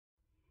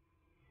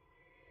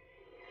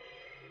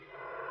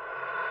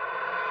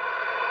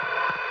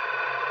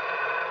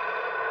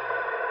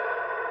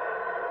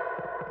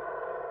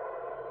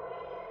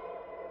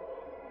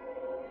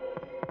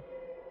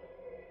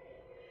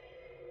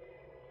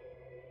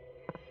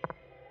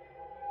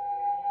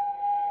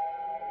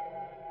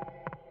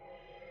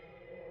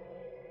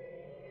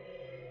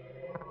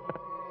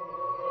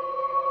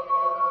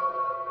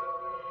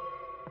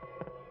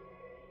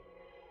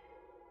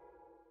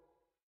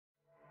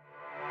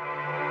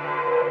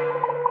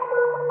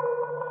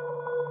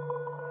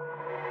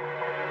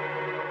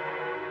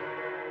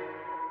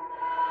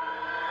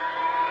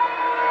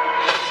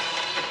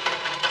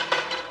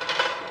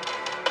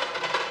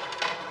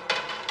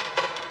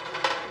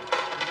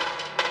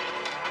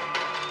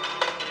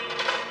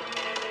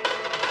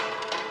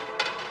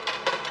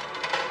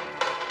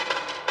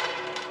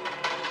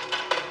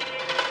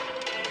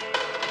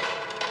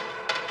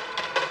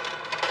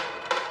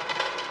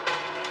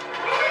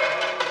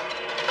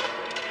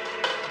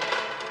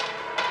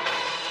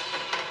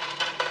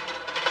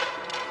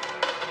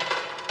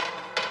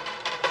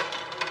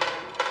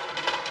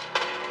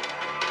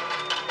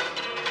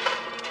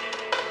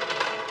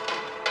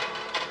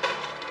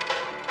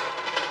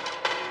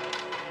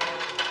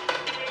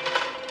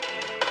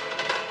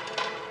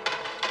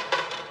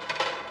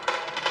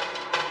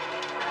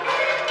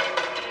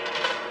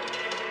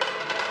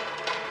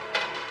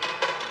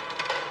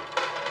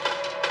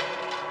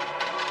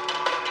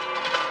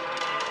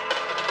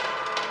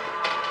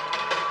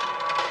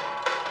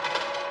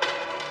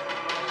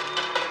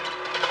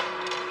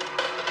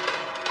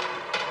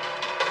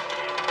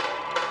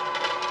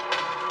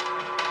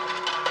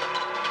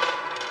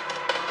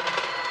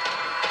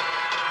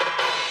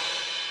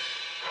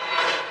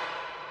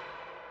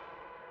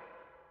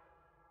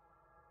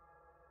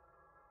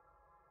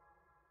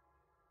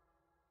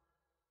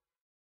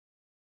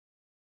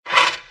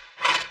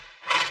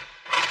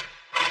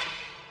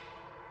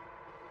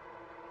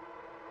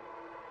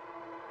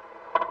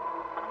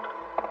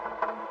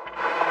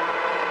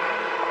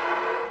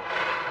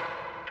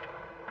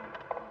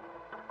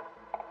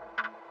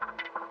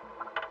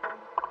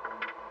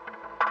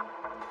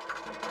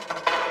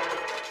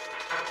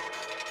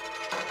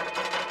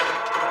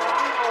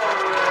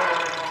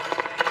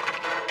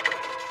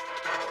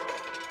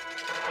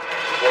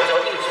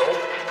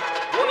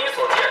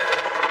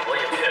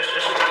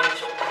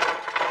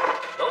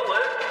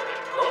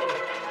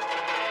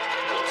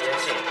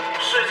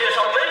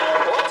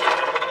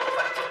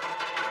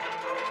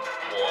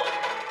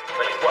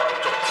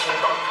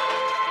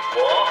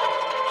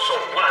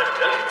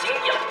人惊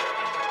讶。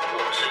我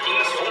是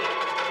英雄，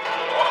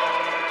我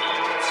一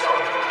枪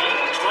名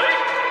垂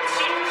青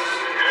史。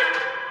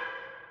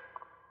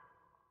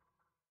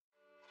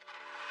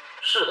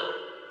是的，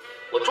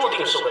我注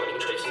定是会名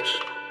垂青史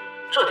的，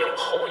这点我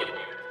毫不犹豫。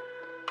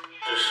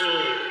只是，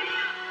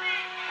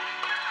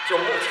就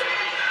目前而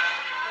言，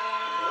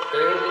我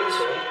跟英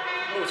雄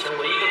目前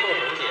唯一的共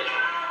同点，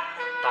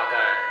大概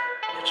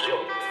也只有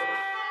名字了。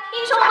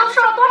英雄，我都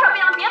说了多少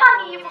遍了，别把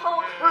你衣服和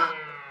我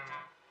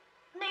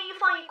内衣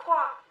放一块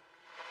儿。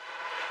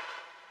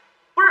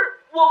不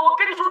是，我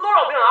跟你说多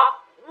少遍了啊！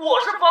我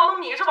是房东，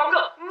你是房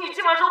客，你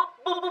进来时候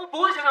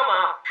不会先开门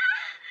啊！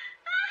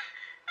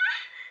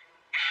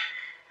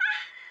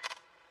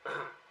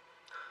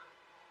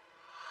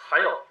还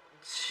有，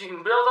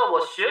请不要在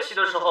我学习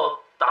的时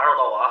候打扰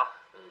到我啊！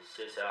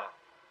谢谢啊。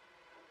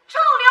臭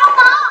流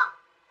氓！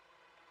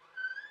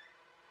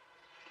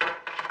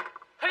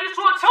黑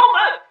说敲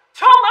门，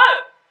敲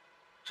门！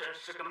真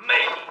是个没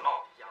礼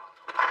貌的丫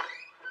头。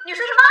你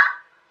说什么？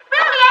不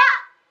要脸！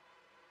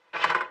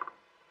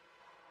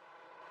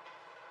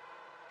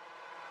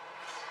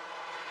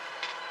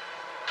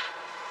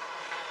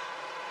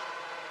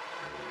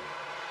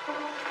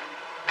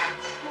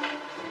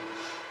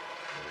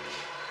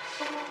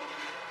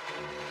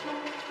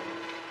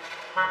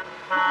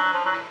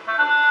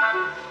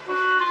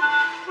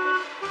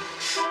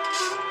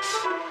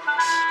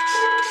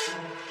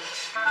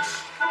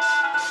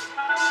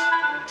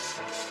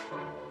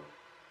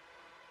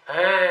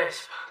哎，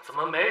怎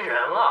么没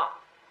人了？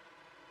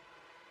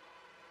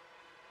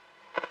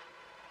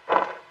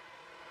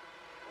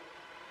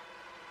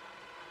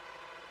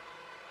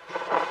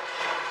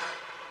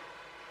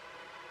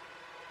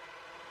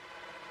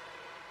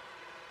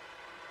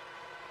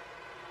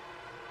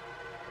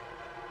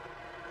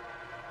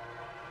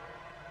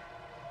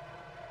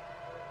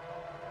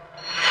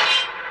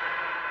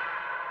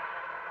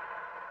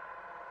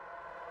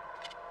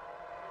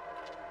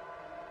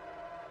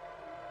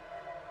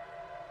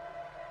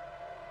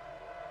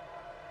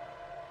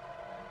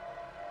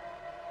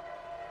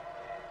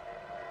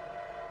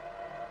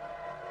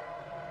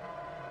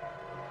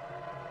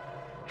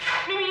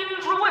明明一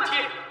定出了问题，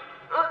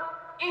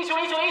英雄，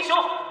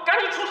赶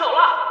紧出手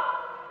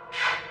了！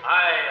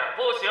哎呀，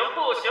不行，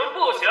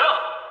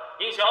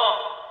英雄，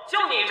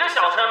就你这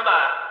小身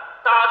板，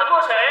打得过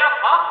谁呀？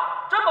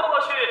啊，这么过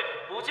去，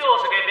不就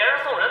是给别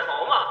人送人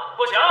头吗？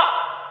不行，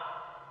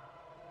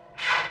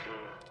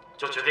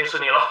就决定是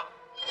你了。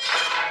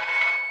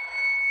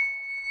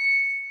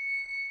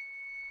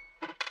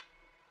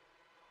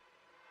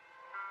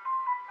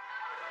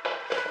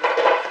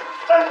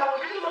哎呀，我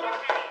衣服呢？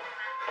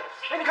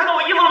哎，你看到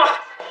我衣服了吗？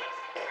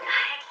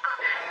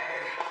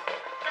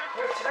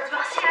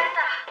起来！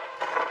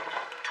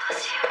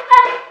哎，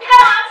你干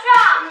嘛去啊？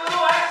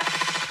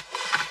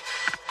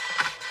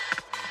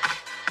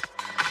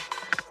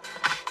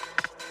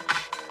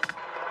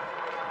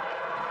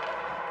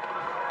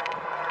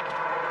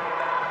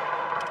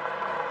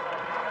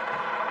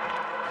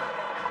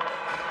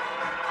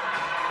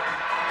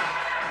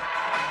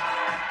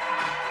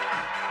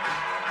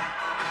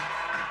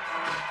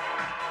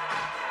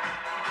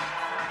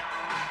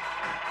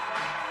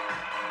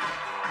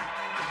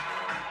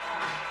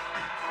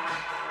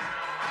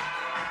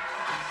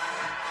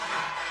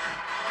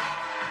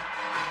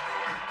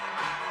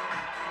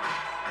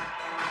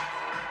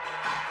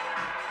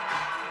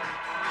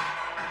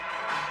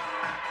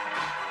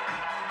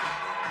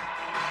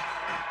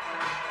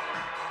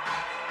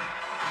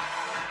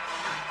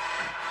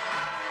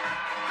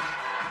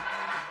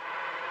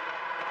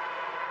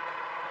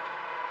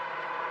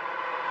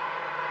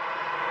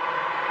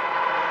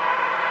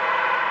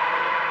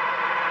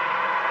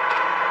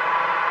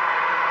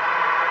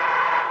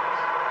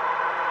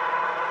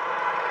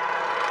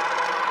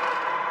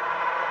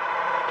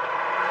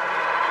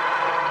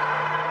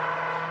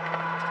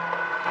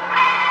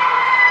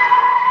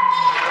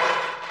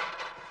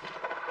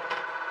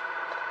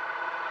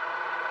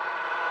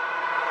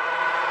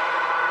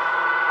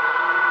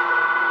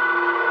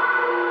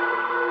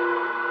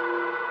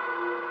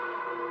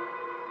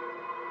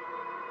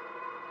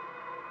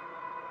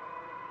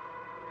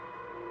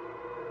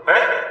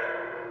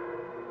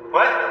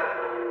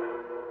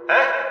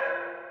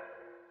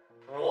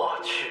我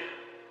去，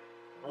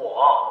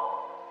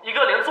我一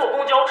个连坐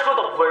公交车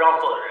都不会让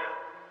座的人，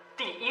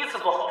第一次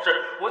做好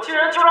事，我竟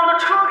然就让那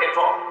车给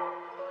撞了。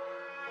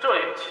这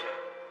运气，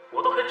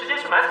我都可以直接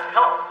去买彩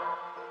票了。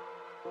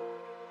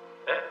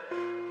哎，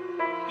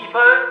一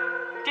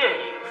般电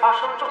影发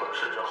生这种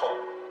事之后，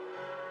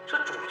这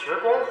主角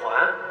光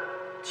环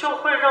就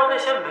会让那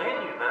些美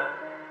女们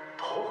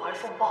投怀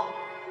送抱，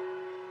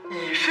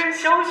以身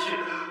相许，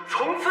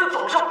从此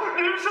走上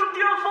人生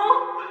巅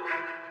峰。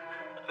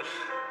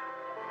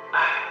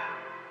哎，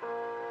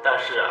但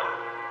是啊，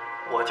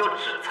我就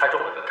只猜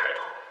中了个开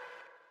头。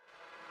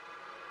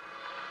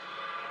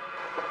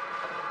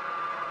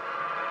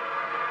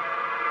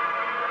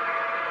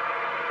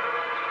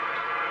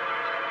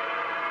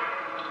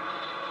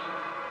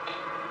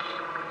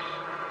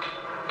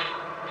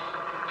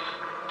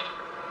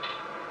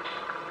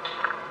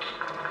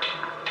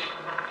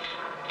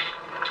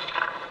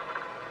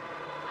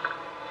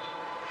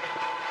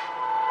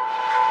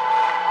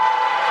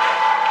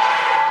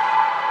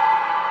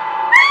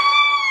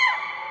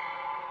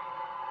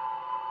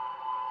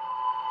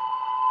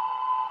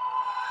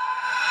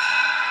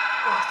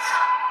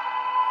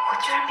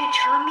然变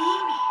成了咪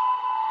咪。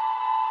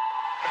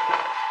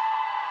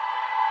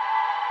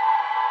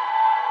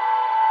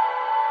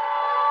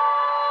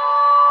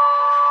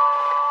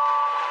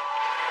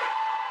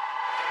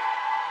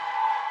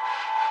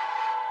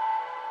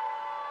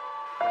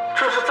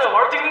这是在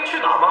玩丁丁去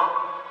哪儿吗？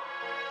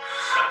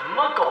什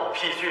么狗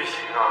屁剧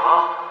情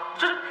啊！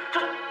这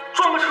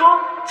撞个车，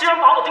竟然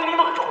把我丁丁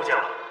都给撞不见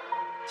了，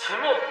前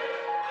面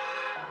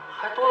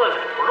还多了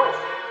2坨肉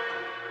松，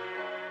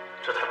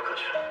这太不科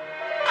学了，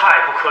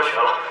太不科学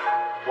了！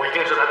我一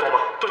定是在做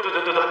梦。对，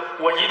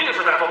我一定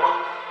是在做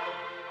梦。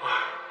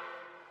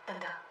等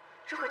等，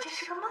如果这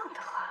是个梦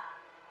的话，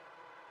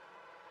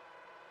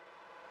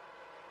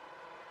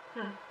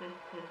英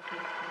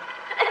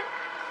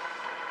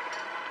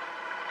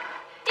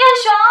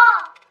雄，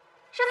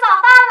吃早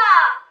饭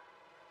了。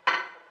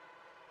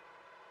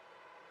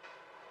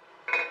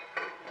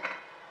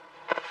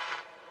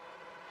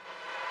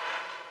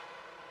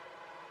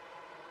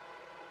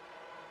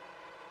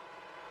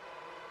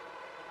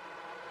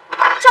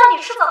让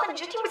你吃早饭你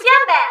就听不见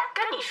呗？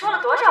跟你说了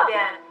多少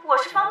遍，我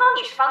是房东，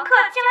你是房客，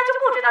进来就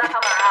不知道敲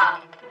门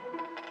啊？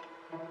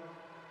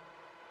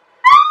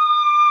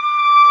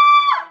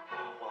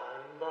完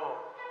了，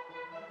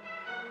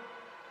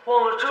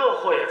忘了这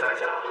货也在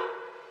家了。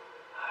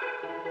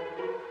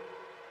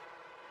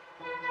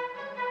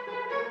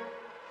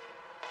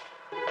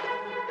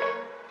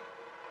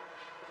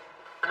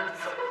该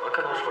怎么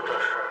跟他说这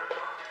事儿呢？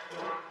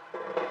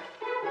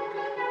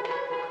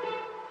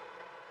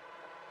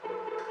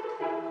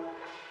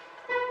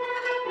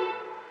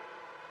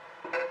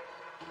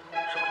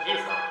什么意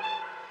思啊？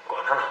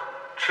管他呢，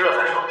吃了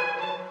再说。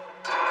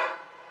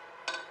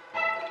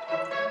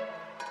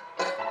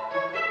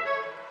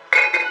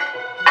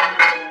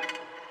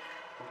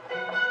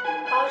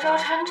熬粥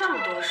掺这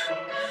么多水，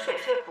水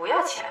费不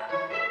要钱啊？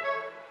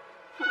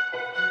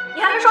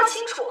你还没说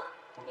清楚，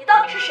你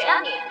到底是谁啊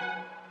你？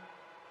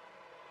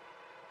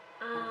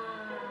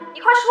你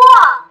快说！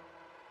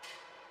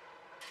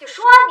你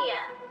说啊你！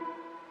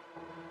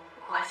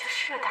我就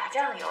是个打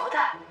酱油的。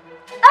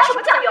打什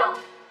么酱油？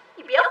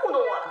你别糊弄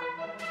我了！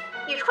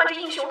你穿着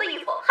英雄的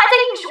衣服，还在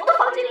英雄的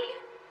房间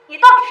里，你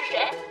到底是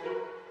谁？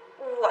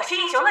我是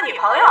英雄的女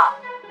朋友。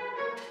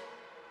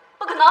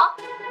不可能！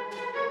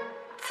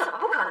怎么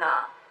不可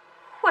能？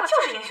我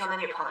就是英雄的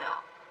女朋友。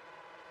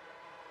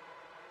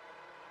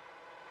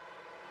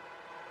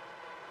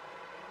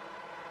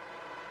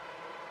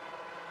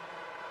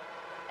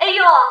哎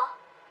呦，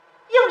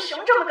英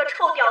雄这么个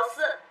臭屌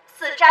丝，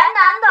死宅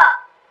男的，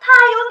他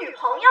还有女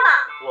朋友呢。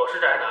我是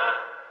宅男，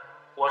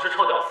我是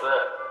臭屌丝，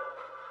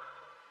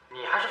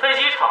你还是飞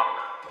机场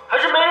呢，还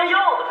是没人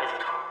要的飞机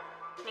场。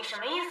你什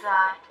么意思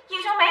啊？英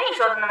雄没你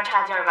说的那么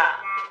差劲儿吧？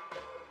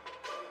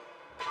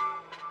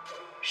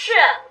是，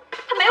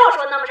他没我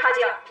说的那么差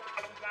劲儿，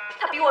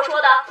他比我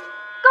说的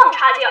更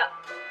差劲儿。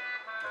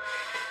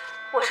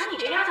我说你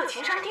这丫头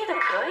情商低的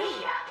可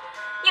以呀。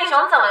英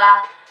雄怎么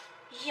了？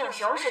英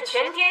雄是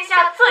全天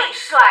下最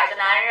帅的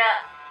男人。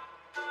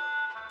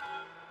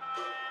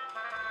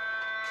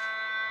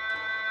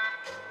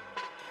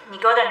你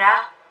给我等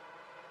着。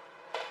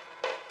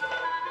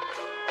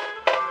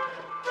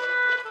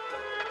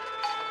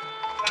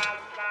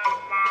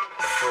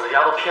死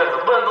丫头片子，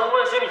问东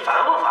问西，你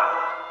烦不烦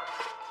啊？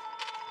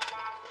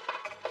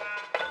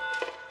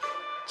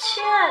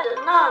亲爱的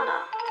娜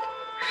娜，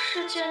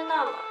世界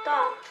那么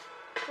大，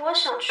我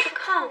想去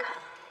看看。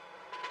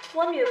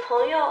我女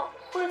朋友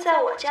会在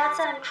我家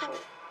暂住。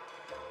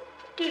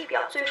地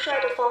表最帅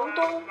的房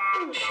东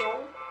英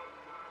雄。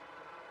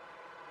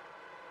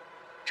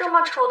这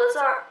么丑的字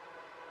儿，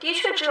的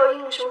确只有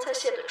英雄才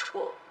写得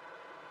出。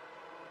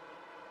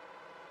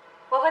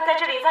我会在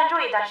这里暂住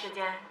一段时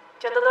间，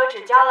就多多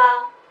指教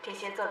啦，天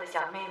蝎座的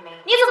小妹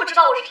妹。你怎么知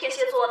道我是天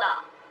蝎座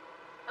的？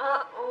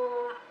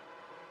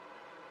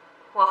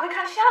我会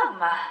看相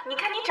嘛，你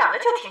看你长得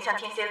就挺像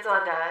天蝎座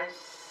的。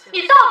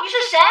你到底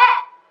是谁？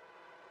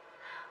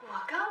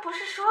我刚不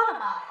是说了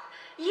吗？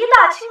一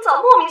大清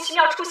早莫名其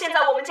妙出现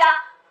在我们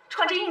家，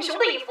穿着英雄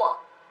的衣服，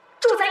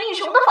住在英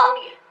雄的房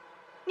里。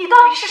你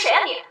到底是谁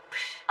啊你？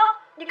啊，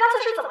你刚才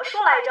是怎么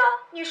说来着？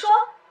你说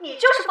你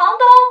就是房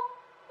东？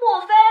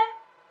莫非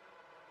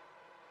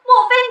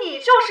你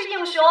就是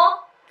英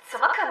雄？怎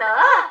么可能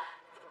啊？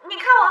你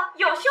看我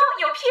有胸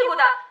有屁股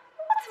的，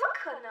我怎么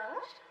可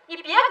能？你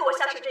别给我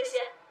瞎说这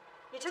些，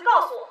你就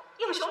告诉我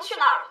英雄去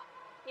哪儿了？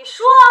你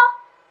说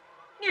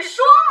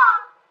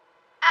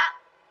啊！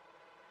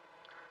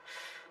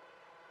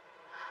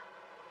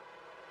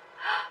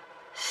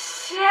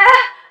血！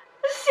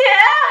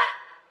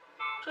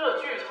这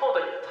剧透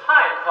的也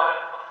太快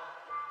了吧！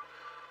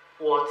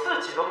我自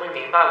己都没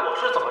明白我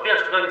是怎么变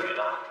成个女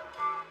的，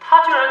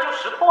她居然就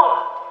识破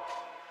了。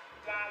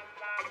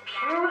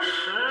平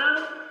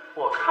时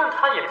我看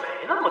她也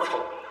没那么聪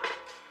明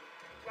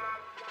啊。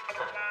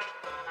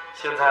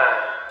现在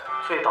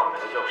最倒霉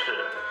的就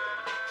是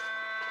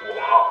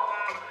我，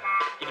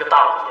一个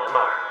大老爷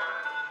们儿，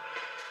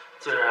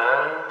竟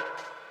然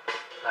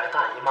来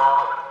大姨妈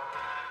了。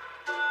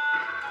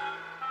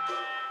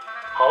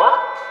好吧，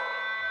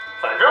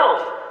反正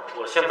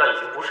我现在已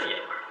经不是爷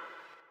们了。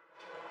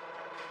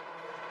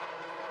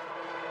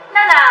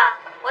娜娜，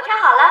我挑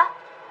好了，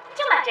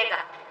就买这个。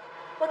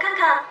我看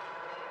看，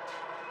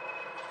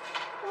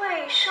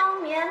卫生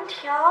棉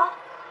条，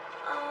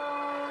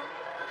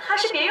还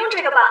是别用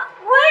这个吧。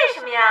为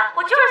什么呀？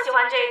我就是喜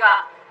欢这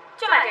个，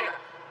就买这个。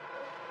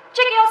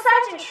这个要塞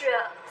进去。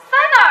塞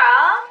哪儿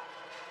啊？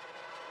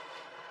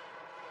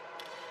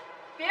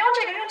别用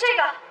这个，用这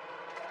个。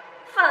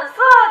粉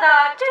色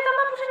的，这他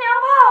妈不是娘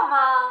炮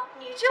吗？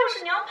你就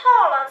是娘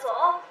炮了，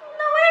走。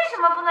那为什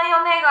么不能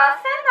用那个？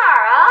塞哪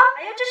儿啊？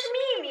哎呀，这是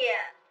秘密。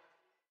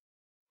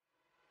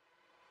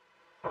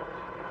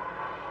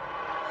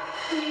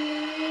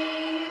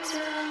你怎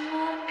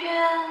么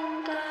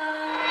变的？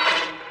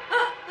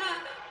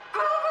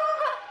滚！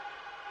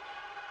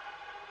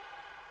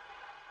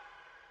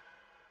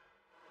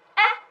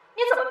哎，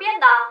你怎么变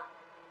的？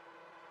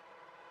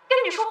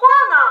跟你说话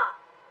呢。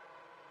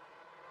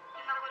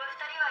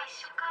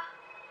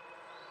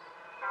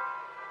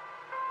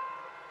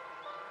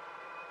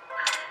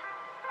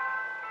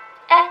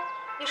哎，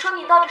你说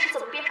你到底是怎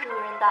么变成女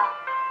人的？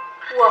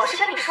我不是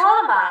跟你说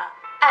了吗？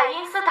爱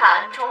因斯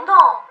坦虫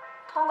洞，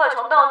通过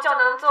虫洞就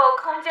能做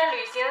空间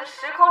旅行、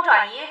时空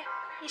转移。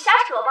你瞎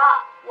扯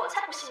吧，我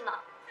才不信呢。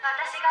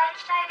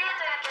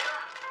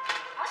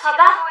好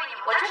吧，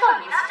我知道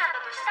你不信。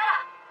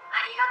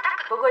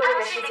不过这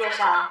个世界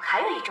上还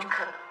有一种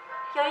可能，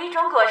有一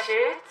种果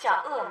实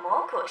叫恶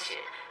魔果实，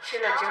吃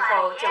了之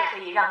后就可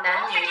以让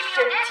男女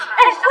身体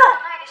哎，混！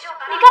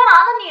你干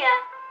嘛呢你？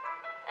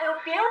哎呦，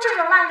别用这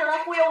种烂梗来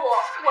忽悠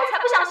我，我才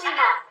不相信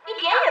呢，一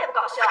点也不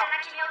搞笑。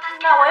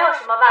那我有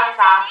什么办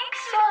法？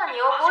说了你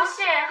又不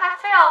信，还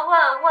非要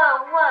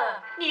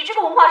问。你这个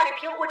文化水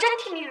平，我真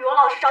替你语文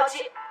老师着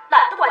急，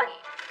懒得管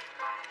你。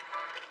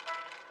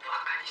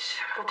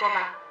不过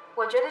吧，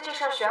我觉得这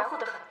事儿玄乎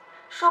得很，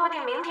说不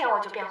定明天我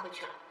就变回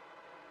去了。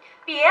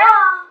别啊，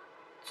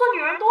做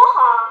女人多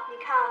好啊！你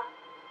看，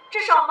至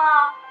少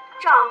嘛，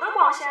长得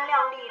光鲜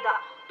亮丽的，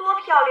多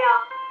漂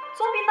亮，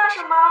总比那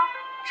什么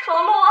丑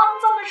陋肮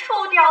脏的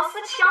臭屌丝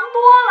强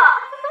多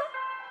了。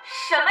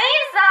什么意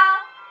思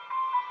啊？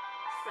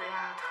死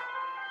丫头！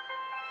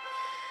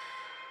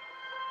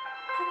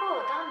不过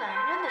我当男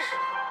人的时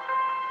候，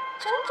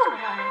真这么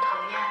让人讨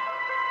厌？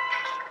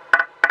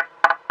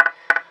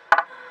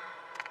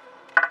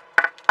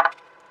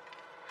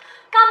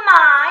干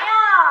嘛呀？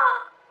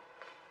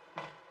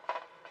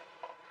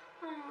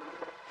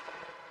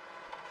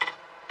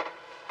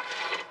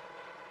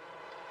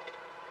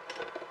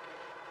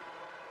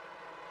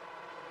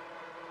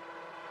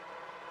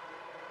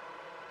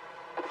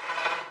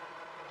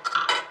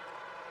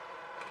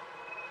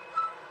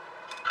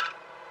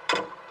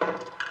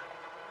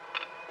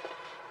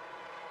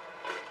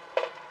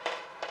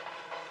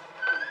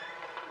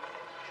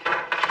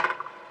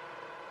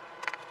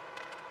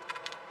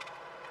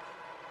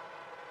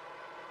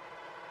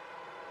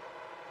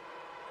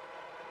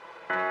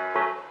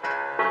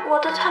我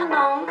的它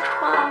能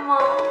穿吗？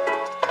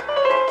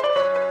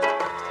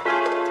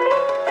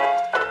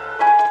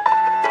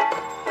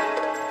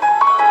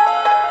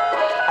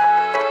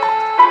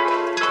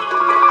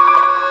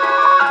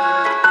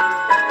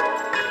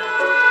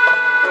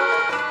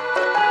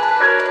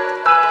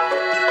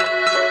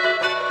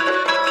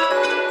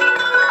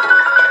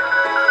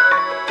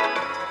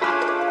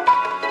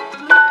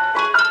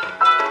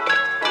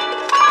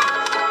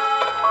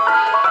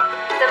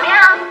怎么样？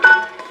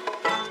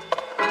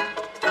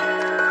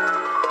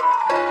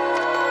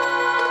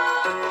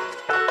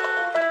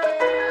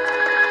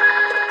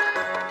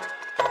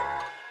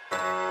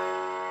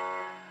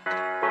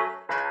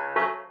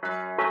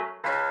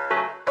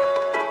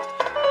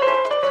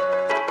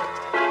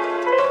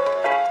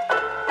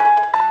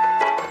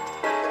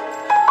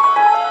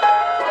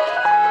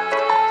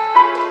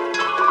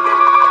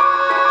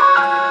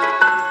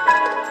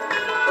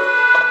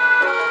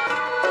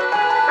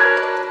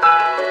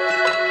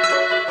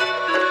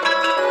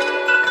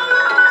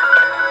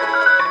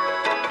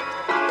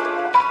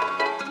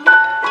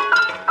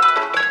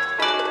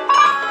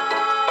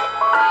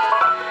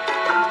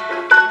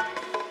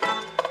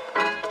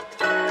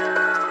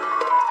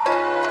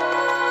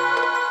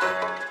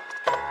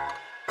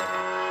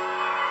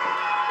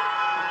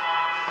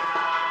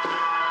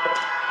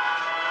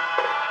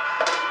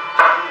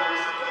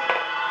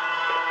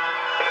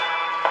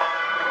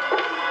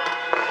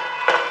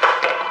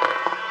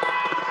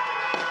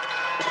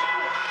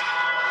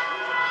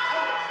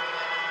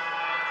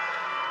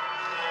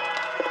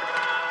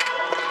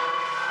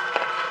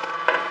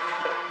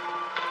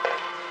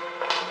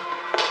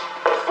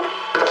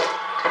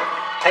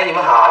哎，你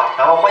们好，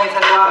然后欢迎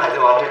参观海贼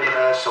王这边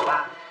的手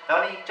办。然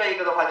后这一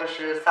个的话就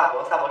是萨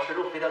博，萨博是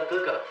路飞的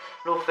哥哥。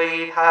路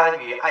飞他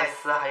与艾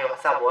斯还有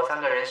萨博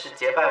3个人是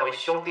结拜为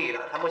兄弟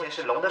的，他目前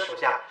是龙的手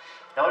下。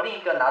然后另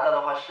一个拿到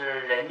的话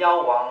是人妖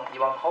王伊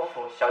万考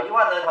夫，小伊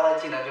万呢他的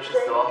技能就是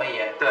死亡眉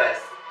眼，对，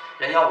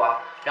人妖王。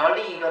然后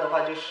另一个的话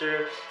就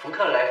是福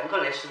克雷，福克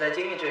雷是在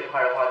监狱这一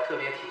块的话特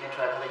别体现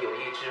出来他的友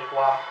谊之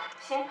花。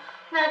行，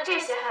那这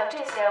些还有这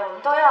些我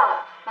们都要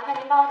了，麻烦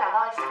您帮我打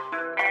包一下。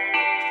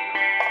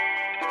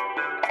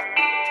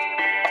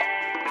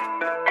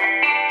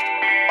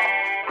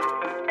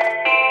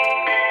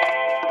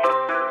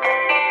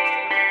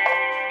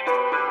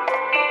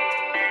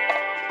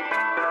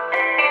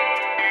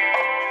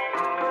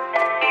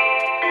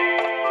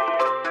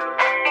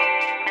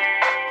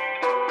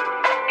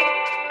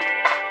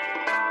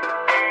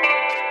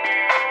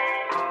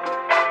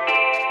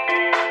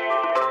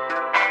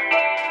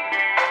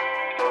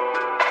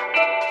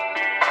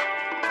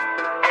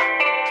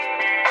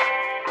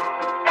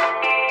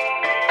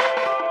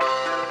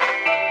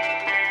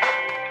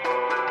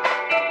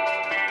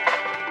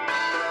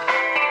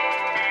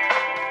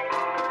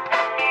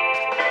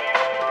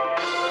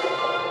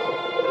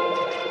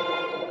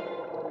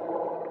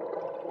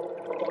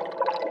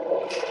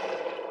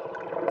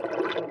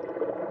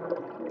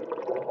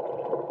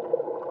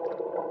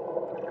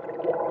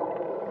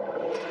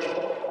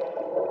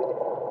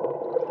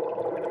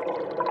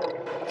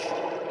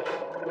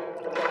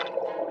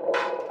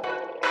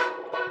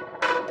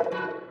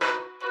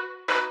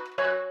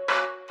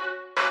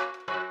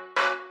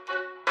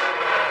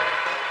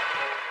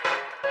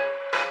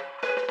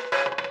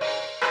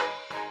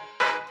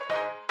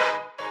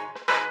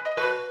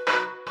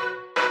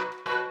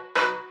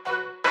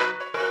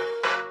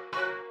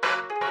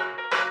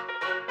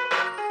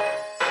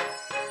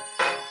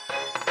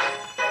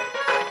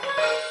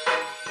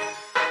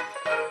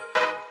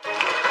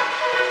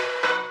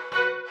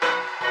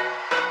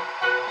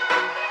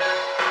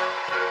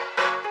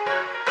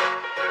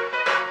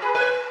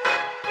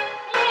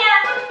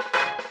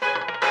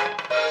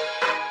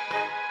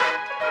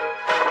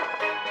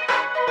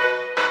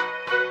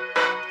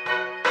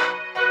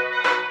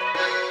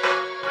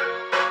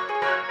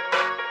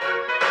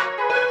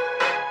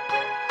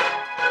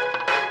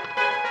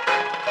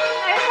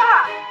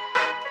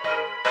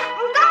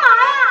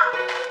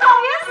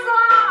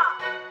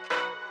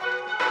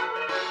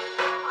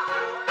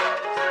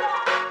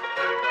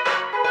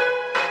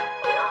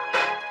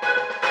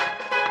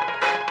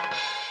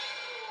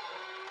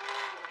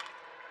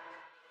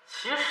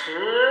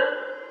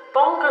实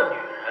当个女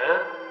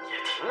人也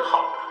挺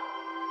好的，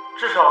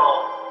至少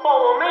抱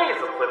抱妹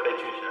子不会被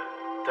拒绝，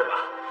对吧？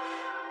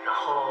然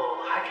后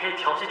还可以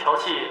调戏调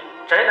戏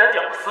宅男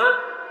屌丝，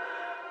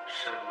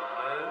什么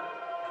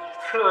女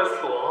厕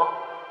所、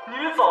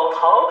女澡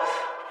堂，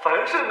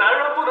凡是男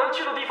人不能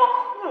去的地方，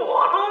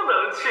我都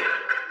能去。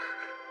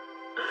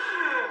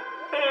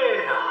哎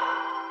呀，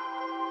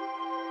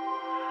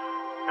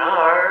然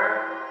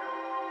而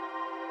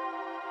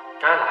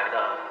该来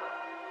的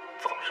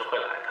总是会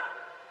来的。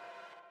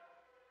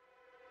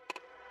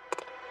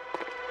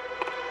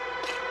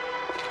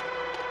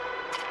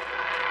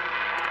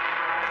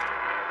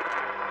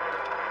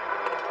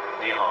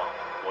你好，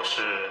我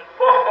是。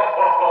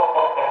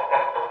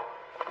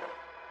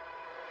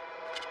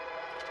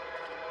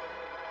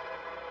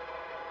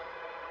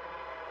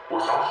我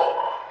想好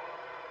了，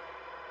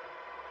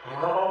你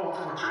来帮我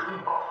做个决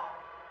定吧。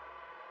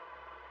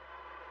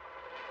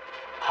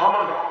他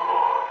们两个，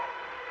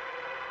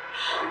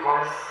谁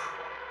该死？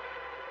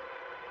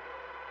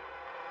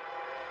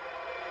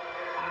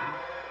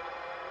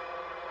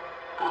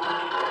不对，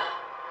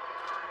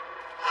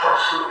还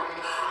是那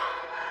意思，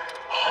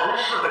还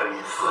是那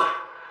意思，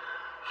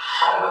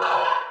杀了他。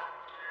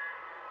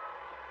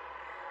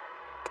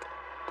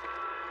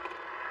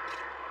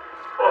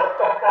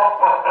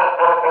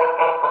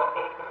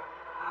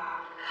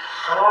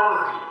杀了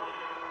你，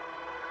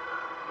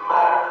哪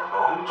能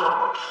这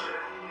么便宜？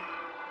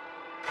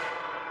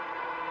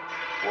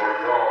我要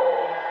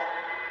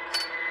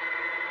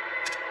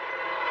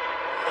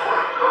毁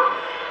了你！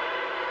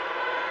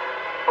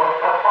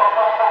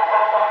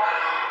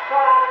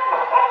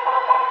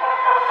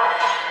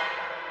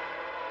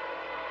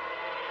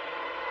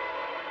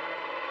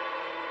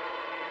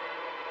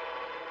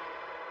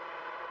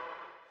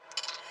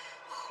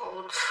好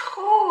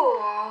臭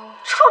啊！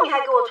臭你还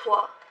给我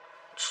吐？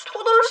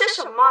吐都是些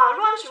什么啊？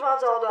乱七八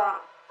糟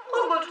的，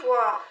会不会吐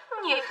啊？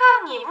你看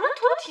你不是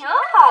涂的挺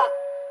好的？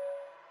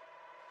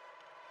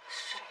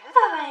谁呀，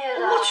大半夜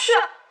的？我去，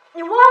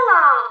你忘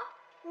了？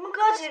我们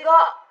哥几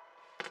个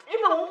日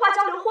本文化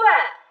交流会。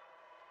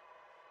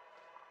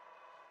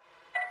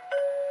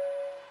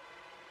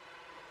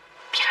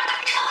别让他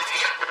们知道我在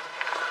这儿。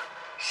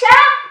谁？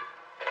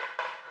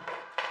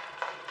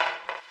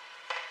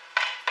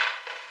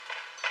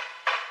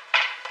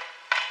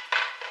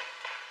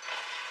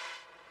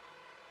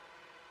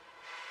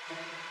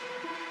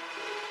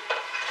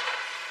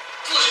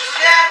自习时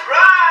间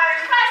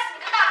 ，right！ 快死你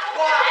个大狗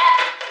哇，腿！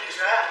女神，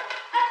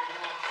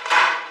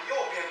你又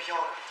变漂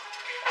亮了。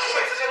我每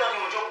次见到你，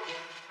我就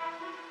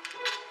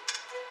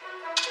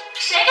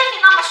谁跟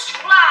你那么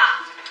熟啦？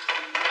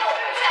你给我出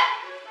去！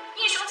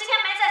英雄今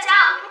天没在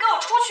家，你给我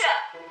出去！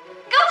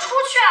给我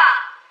出去啊！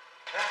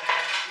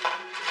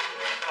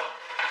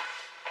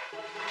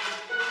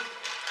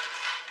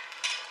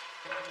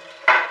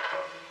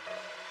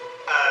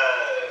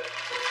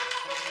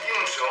英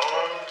雄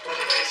最近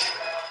没起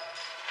来了。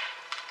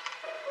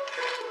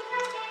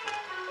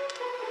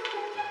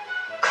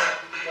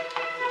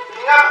应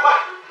该不会。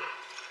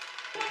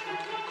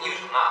英雄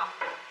啊，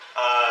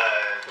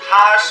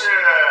他是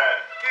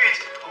御姐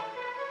头，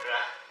是吧？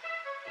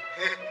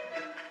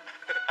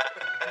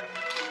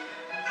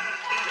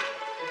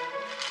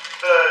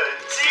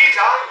机长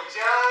已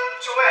经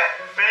就位，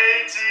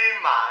飞机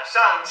马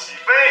上起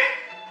飞。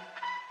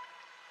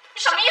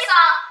什么意思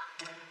啊？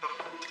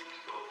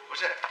不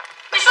是，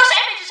你说谁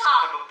飞机场？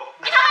不，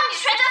你他妈你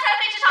全家才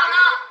飞机场呢？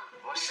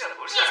不是，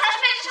你才是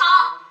飞机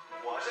场！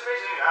我是飞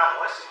行员，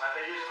我喜欢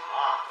飞机场。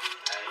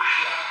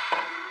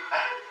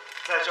哎，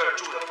在这儿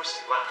住的不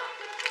习惯呢，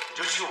你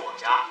就去我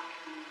家，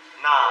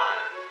那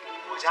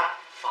我家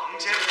房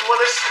间多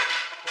的是。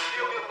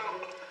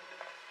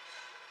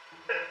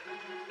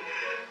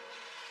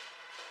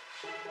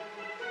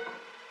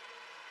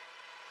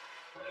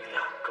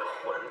两个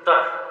混蛋，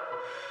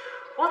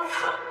我怎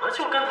么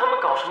就跟他们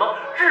搞什么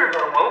日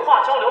本文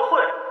化交流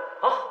会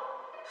啊？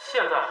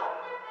现在好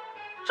了，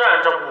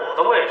占着我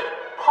的位置，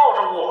泡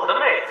着我的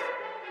妹子，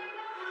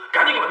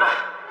赶紧滚蛋！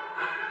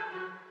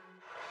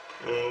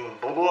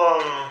不过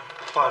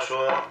话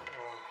说，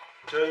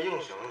这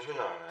英雄去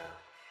哪儿了呀？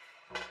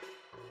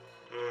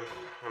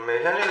每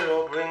天这个时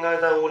候不是应该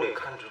在屋里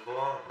看直播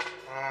吗？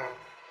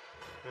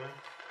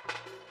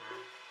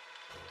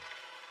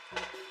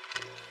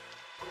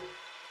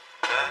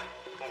哎，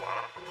不管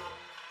了，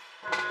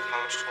他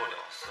个臭屌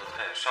丝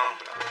他也上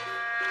不了。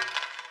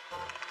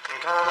你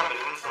看他的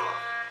名字嘛，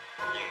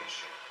英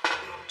雄，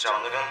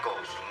长得跟狗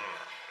熊一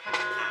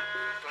样。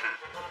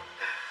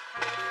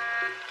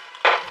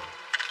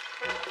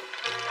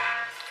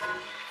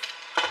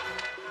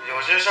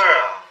有些事儿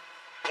啊，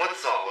我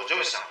早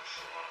就想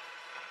说了。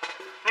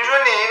你说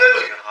你一个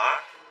女孩，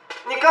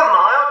你干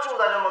嘛要住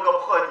在这么个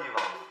破地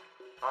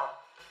方啊？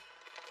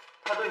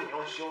他对你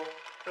用凶，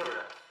是不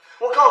是？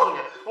我告诉你，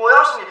我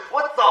要是你，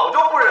我早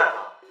就不忍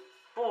了。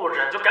不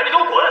忍就赶紧给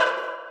我滚！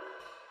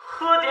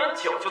喝点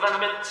酒就在那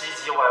边唧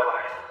唧歪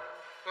歪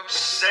的。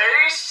谁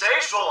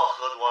说我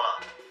喝多了？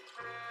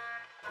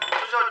这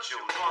叫酒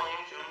壮英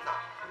雄胆。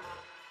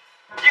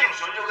英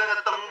雄就跟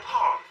个灯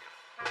泡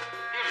一样，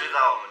一直在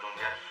我们中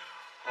间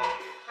晃悠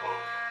晃悠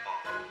晃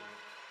悠。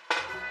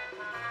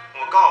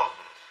我告诉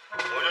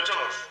你，我就这么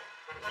说，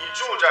你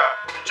住这儿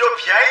你就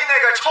便宜那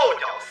个臭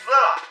屌丝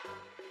了。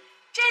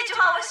这句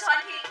话我喜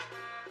欢听。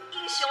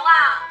英雄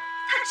啊，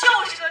他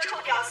就是个臭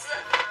屌丝。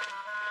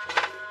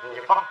你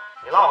放，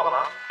你拉我干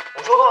嘛？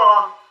我说错了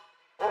吗？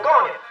我告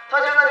诉你，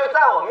他现在就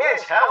在我面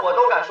前，我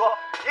都敢说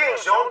英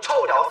雄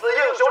臭屌丝，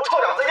英雄臭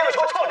屌丝，英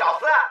雄臭屌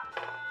丝。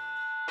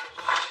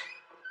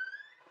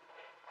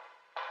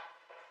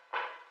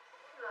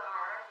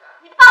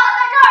你爸爸在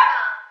这儿呢。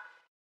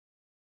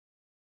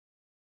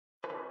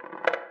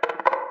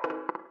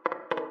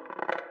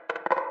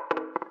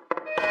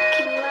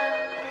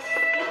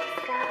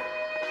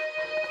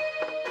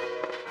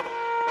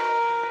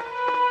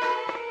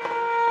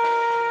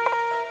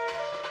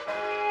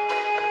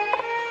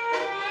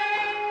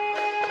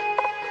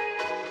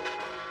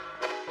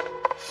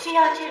需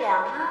要治疗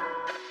吗？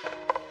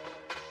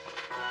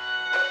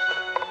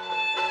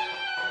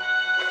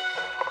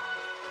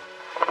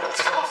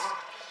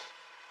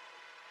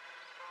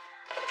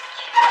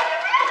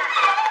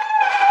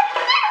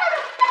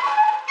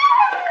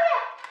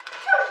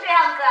就是这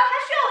样子，还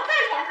需要我再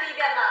重复一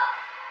遍呢。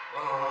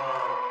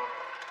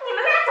你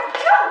们俩怎么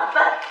这么笨？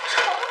虫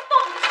洞，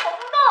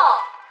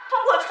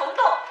通过虫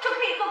洞就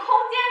可以做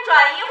空间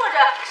转移或者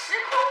时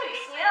空旅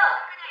行，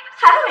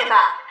还不明白？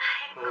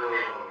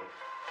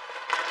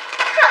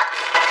看，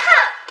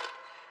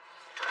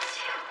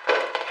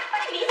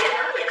你理解能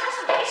力也真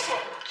是没谁。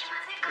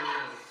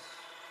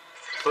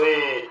所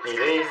以你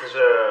的意思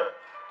是，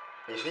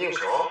你是英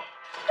雄？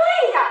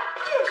对呀，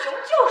英雄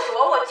就是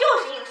我就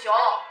是英雄。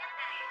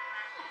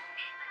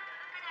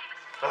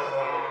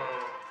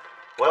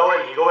我要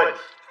问你一个问题，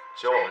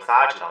只有我们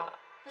仨知道的。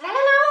来，问。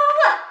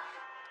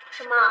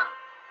什么？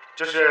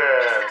就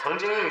是曾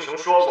经英雄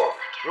说过，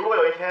如果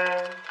有一天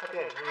他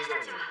变成一个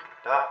女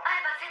的，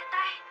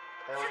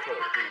他要做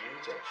的第一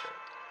件事。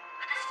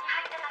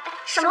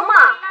什么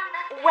嘛？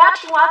我要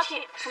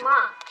听。什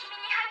么？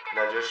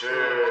那就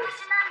是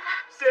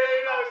先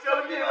让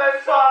兄弟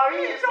们爽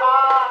一爽。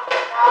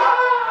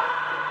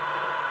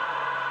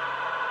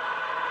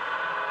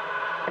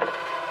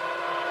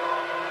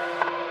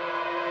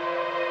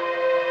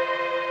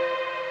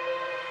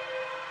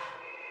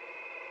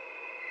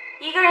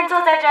一个人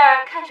坐在这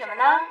儿看什么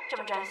呢？这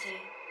么专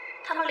心。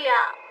他们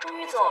俩终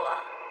于走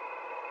了。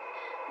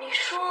你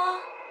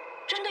说，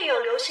真的有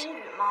流星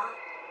雨吗？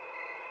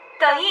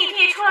等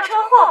E.T. 出了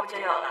车祸不就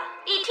有了？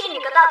 E.T. 你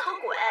个大头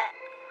鬼！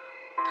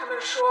他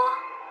们说，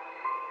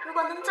如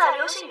果能在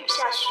流星雨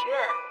下许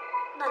愿，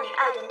那你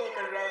爱的那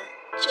个人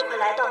就会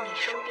来到你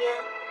身边。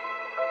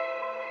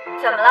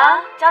怎么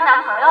了？交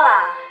男朋友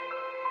啦？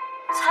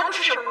才不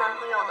是什么男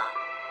朋友呢。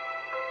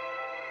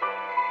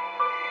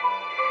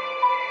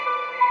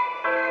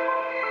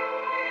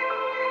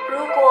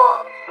如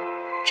果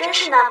真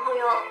是男朋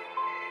友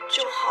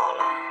就好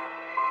了。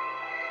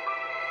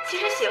其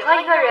实喜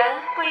欢一个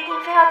人不一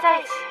定非要在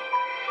一起，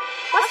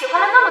我喜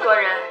欢了那么多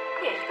人，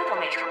可也一个都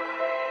没成。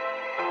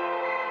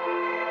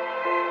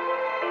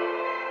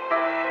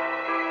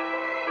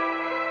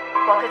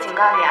我可警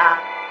告你啊，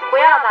不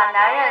要把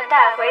男人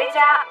带回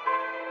家。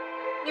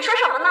你说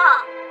什么呢？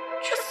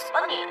去死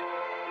吧你！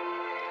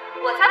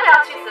我才不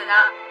要去死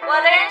呢，我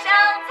的人生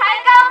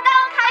才刚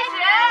刚开始。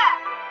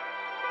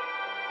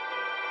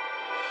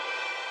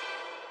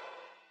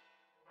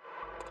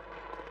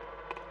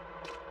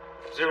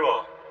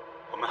Zero，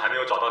 我们还没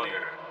有找到那个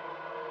人。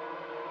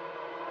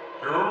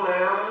原来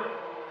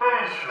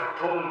被选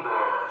中的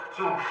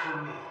就是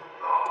你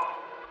呀！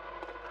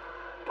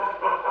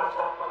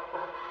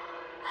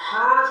时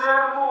间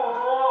不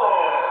多了，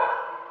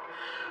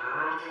时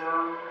间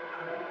不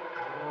多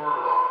了。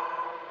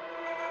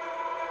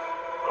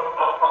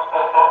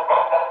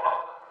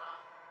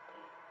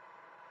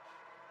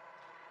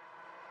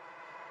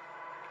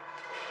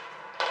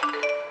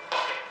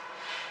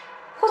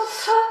我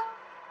操！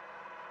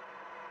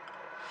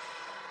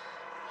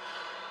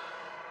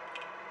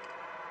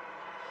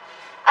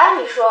按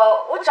理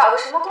说，我找个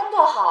什么工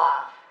作好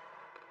啊？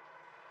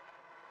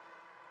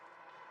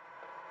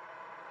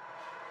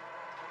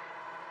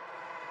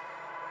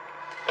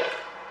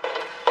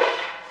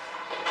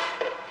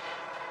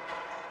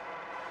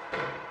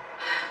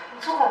你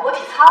做广播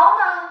体操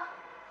呢？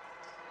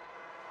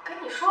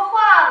跟你说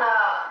话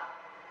呢。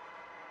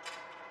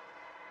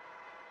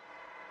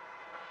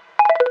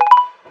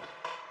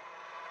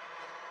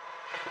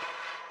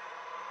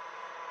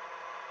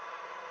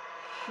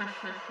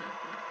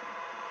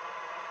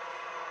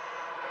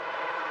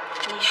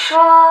你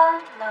说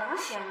能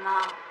行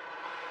吗？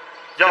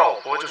要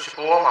播就去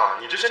播嘛，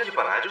你这身体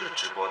本来就是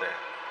直播的呀。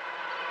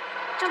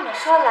这么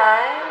说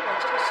来，我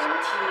这个身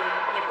体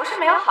也不是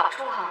没有好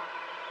处哈。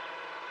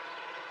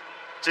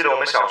记得我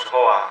们小时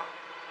候啊，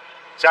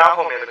家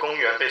后面的公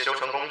园被修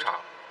成工厂，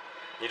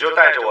你就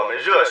带着我们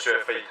热血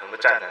沸腾的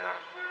站在那儿，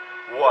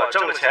我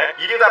挣了钱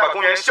一定再把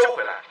公园修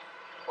回来。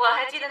我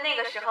还记得那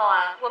个时候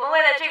啊，我们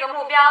为了这个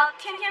目标，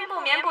天天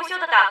不眠不休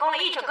地打工了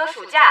一整个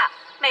暑假，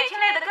每天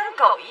累得跟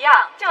狗一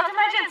样，叫他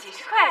妈挣几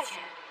十块钱。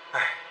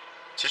哎，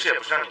其实也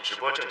不是让你直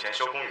播挣钱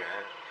收公园，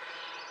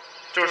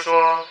就是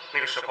说那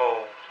个时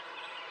候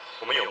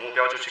我们有目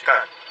标就去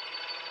干，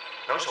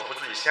能守护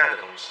自己心爱的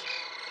东西，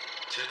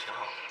其实挺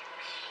好的。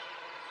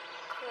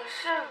可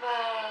是吧，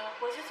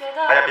我就觉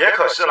得……哎呀，别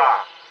可是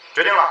了，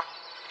决定了。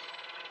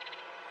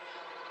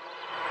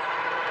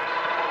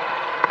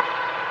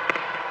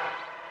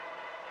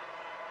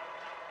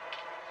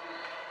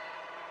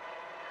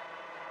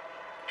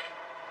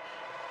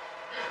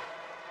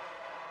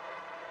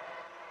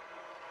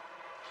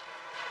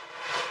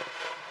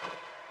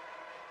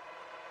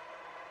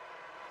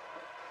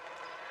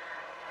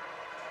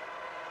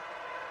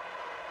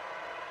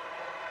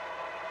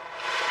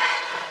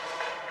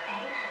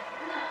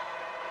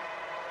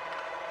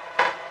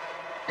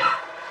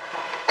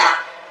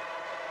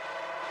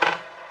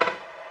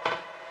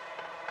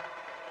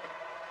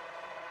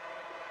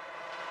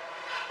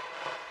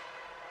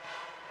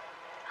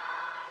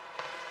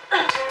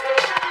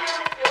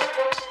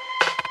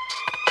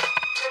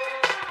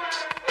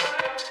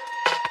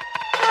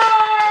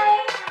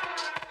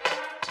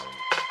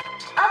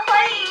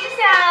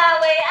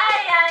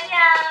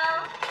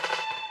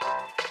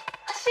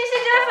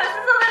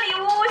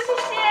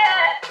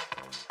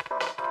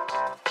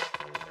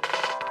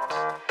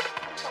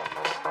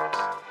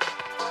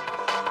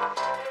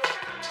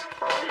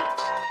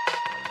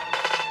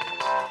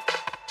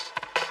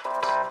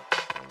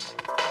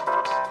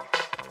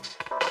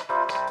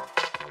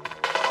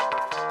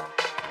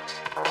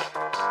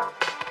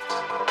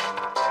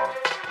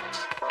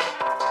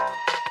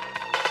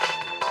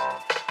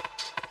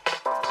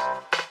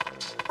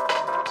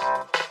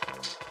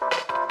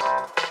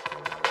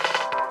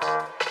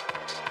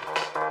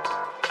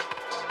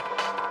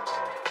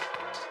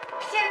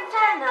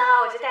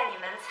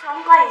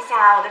参观一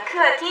下我的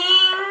客厅。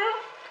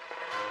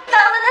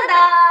当当当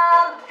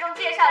当，隆重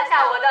介绍一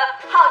下我的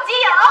好基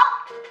友，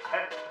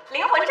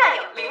灵魂战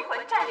友，灵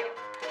魂战友。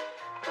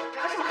不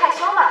要这么害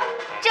羞嘛。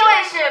这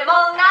位是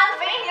猛男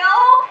肥牛，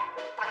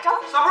打个招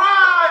呼。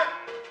Surprise！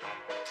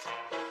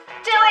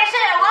 这位是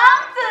王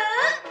子。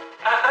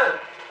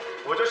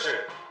我就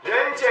是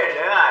人见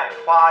人爱，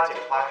花见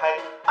花开，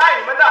爱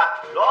你们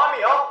的罗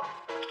密欧。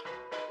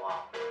哇！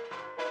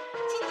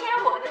今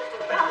天我们的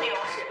主要内容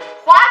是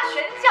划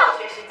拳教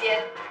学时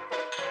间。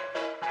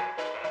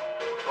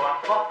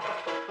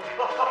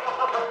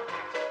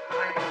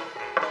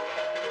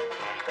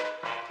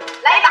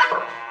来一把。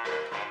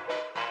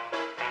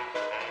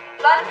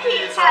乱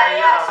劈柴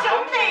呀，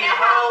兄弟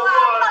好啊，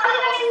放在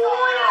那里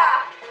说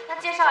呀。那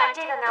介绍完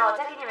这个呢，我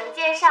再给你们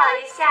介绍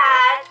一下，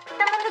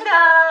噔噔噔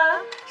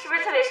噔，是不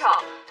是特别丑？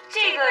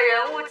这个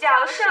人物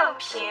叫盛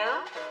平，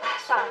哎，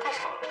算了，太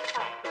丑了，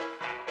算了。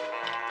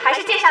还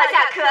是介绍一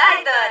下可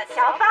爱的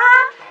乔巴，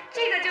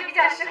这个就比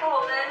较适合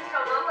我们这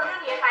种萌萌的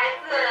女孩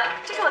子，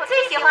这是我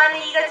最喜欢的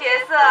一个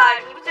角色，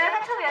你不觉得她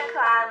特别可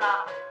爱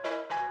吗？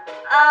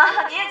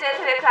你也觉得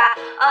特别可爱？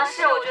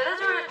是，我觉得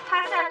就是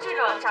她像这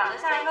种长得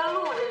像一个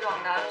鹿这种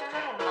的，就是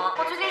很萌。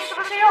我最近是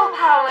不是又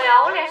胖了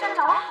呀？我脸上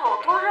长了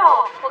好多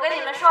肉。我跟你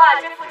们说啊，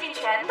这附近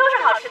全都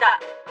是好吃的。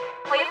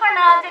我一会儿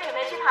呢就准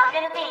备去旁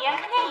边的电影院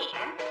看电影。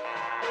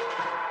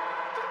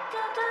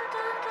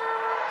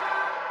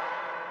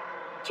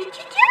啾啾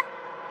啾！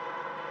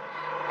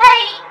嘿，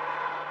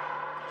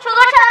出租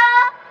车！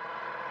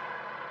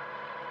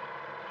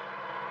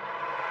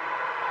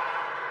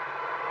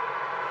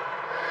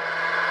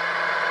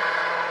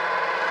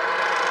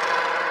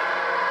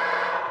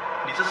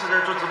你这是在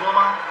做直播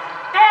吗？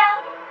对啊。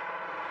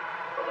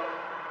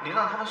你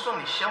让他们送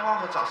你鲜花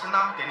和掌声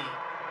呢？给你。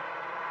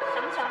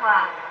什么鲜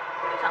花？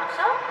掌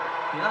声？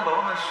你让宝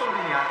宝们送给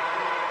你啊。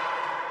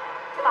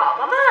宝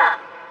宝们？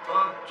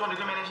坐你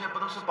对面那些不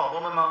都是宝宝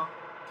们吗？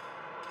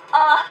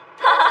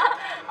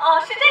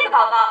是这个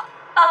宝宝。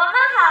宝宝们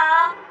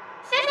好，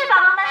谢谢宝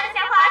宝们的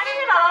鲜花，谢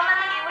谢宝宝们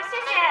的礼物，谢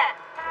谢。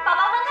宝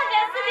宝们看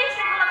见司机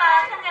师傅了吗？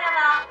看见了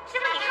吗？师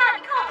傅，你看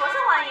我多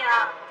受欢迎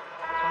啊！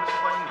他们是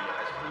欢迎你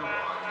还是欢迎我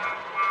啊？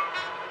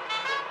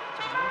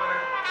怎么了呢？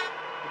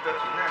你不要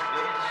停啊，不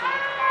要一直说，一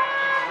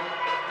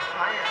直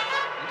嗨呀，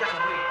人家才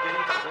会给你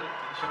掌声，给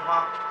你鲜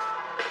花，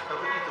才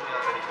会一直围绕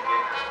在你身边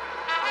的。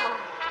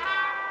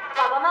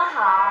宝宝们好，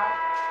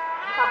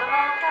宝宝们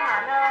干嘛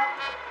呢？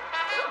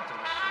这样怎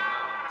么行啊？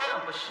这样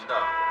不行的。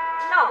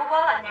那我不播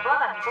了，你播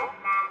吧，你播。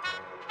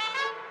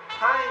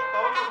嗨，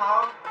宝宝们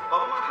好，宝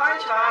宝们嗨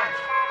起来！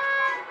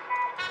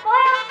播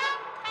呀。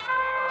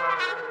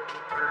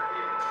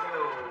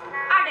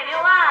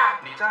2.6万。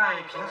你在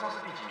评论上是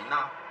第几名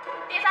呢？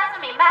第3、4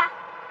名吧。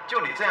就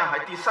你这样还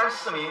第3、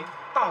4名，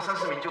到3、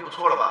4名就不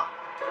错了吧？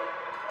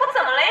我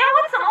怎么了呀？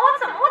我怎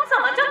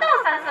么就到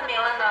3、4名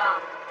了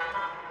呢？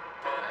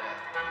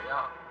不要。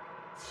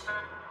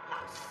老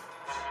司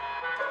机。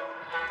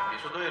你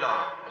说对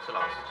了，我是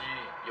老司机，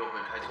又会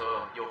开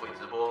车又会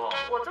直播。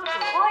我做主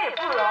播也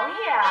不容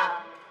易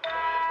啊。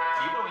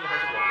你不容易还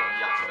是我不容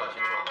易啊？你搞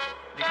清楚啊！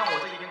你看我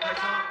这一边开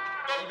车，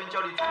一边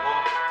教你主播，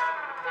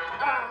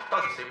到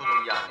底谁不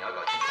容易啊？你要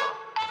搞清楚啊！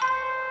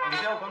你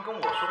不要光跟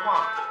我说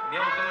话，你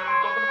要多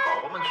跟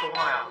宝宝们说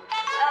话呀。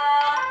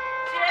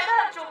觉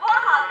得主播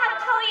好看的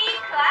扣一，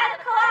可爱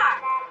的扣二。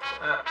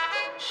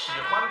喜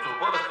欢主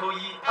播的扣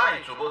一，爱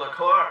主播的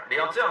扣二，你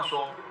要这样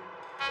说。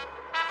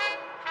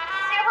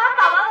喜欢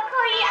宝宝的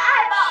扣一，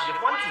爱宝。喜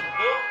欢主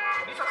播，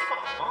你咋是宝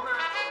宝呢？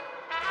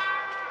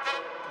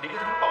你跟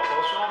他们宝宝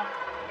说，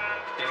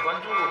点关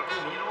注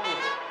不迷路。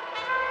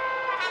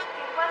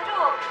点关注不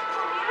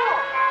迷路。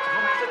怎么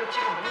没这个基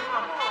本功啊？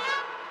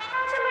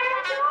这没人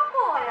教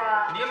过呀。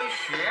你也没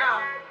学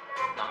啊，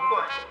难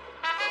怪。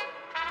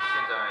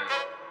现在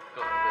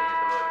各行各业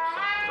都要有上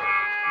岗，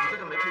你这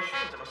个没培训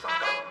怎么上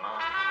岗啊？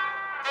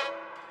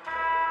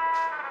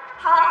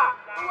好，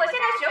我现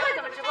在学会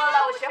怎么直播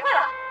了，我学会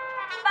了。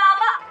宝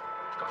宝，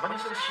搞半天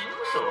是个新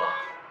手啊！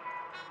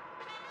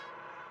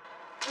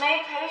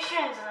没培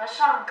训怎么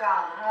上岗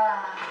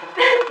啊？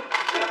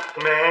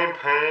没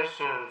培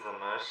训怎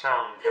么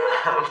上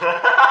岗？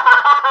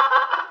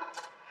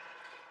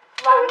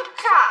王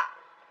炸！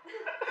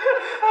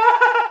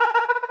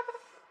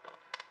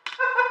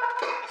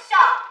笑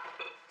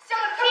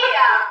个屁呀！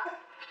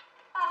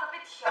爸爸被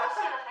调戏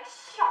了还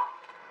笑。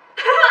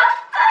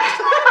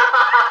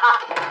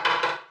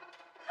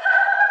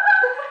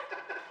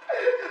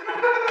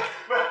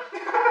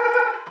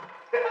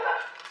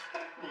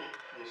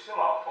你是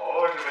网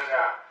红是不是？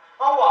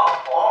啊，网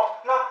红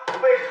那不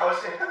被调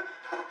戏，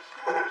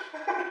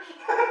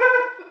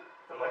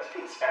怎么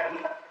挣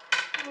钱呢？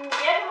你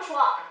别这么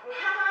说，你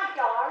看他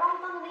吊儿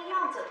郎当的那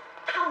样子，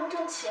他能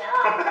挣钱啊？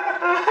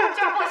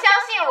就是不相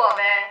信我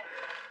呗，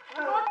你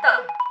给我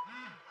等。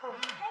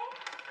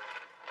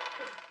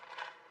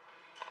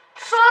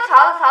说曹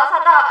操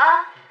到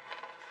啊！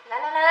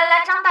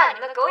来，张大你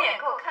们的狗眼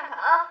给我看看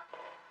啊！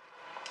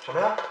什么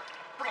呀？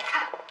不给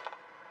看。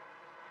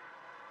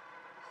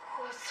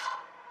我操！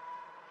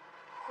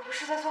我不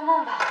是在做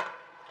梦吧？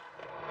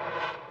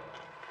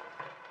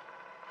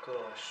个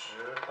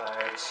十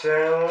百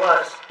千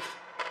万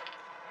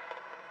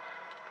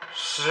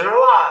10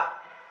万，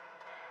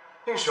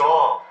英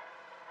雄，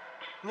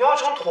你要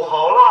成土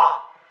豪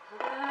了！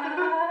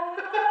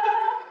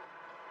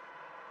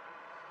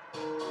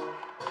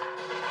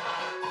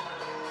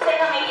所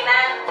有美女们，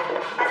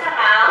晚上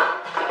好。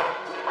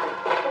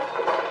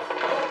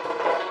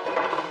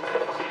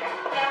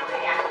快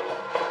点。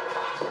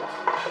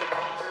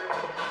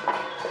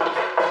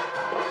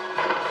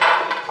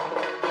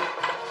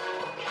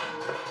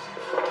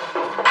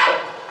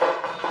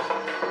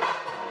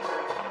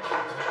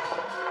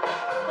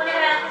姑娘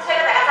们，帅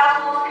哥打个招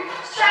呼。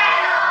帅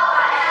哥，晚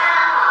上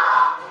好。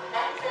男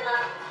生呢？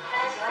大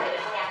家喜欢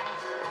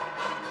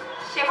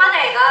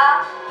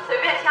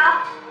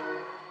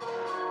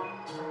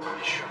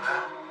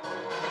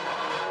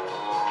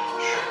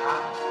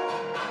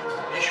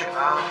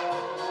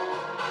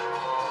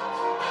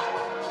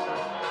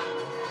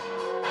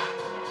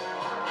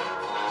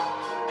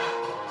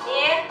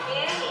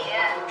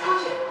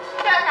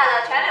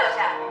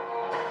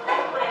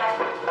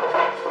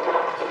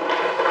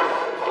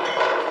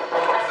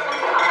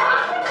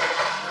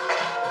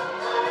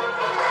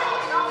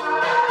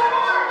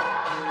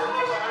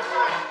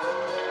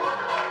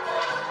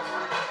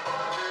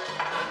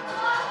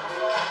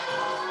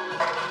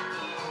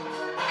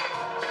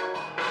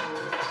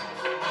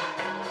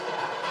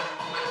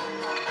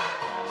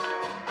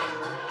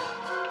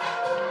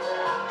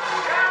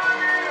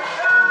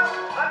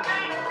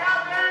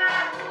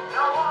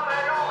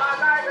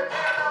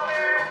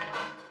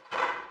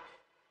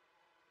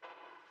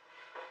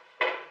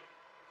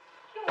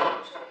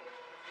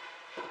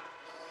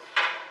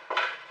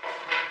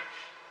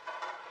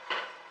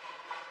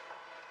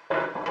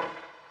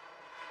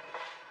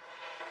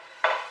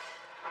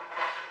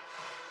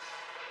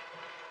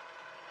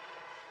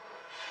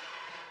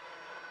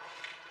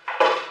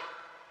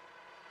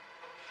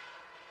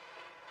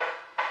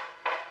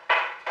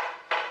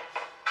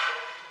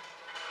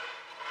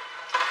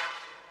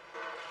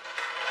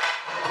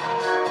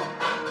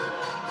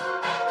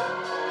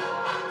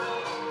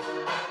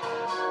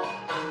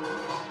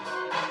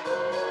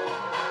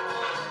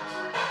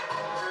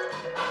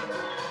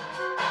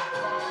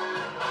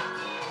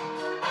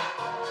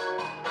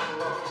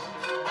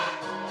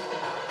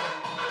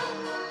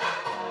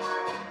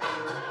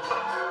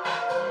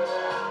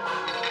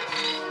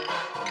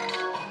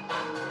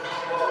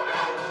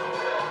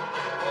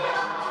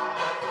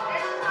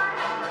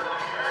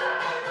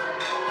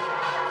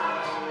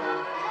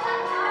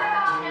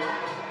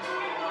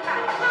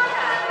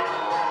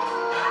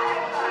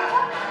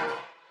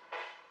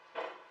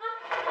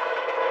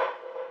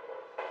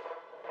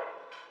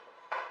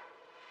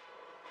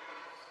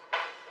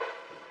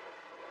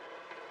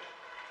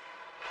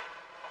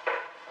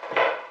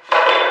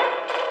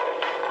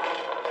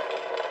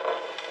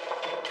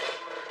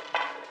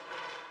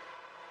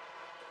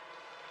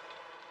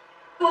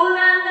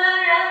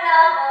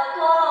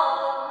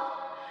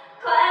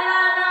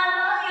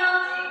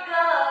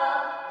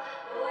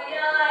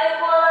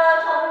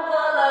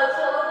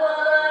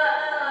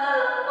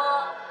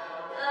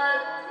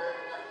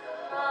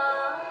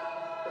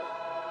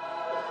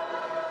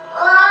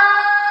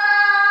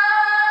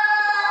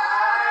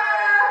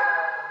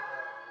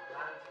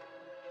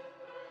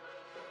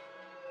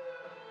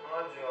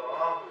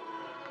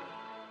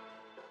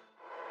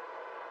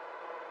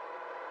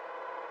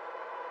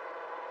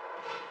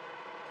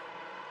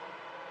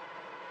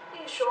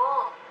英雄，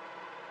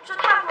这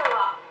太贵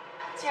了。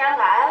既然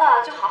来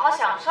了，就好好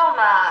享受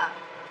嘛。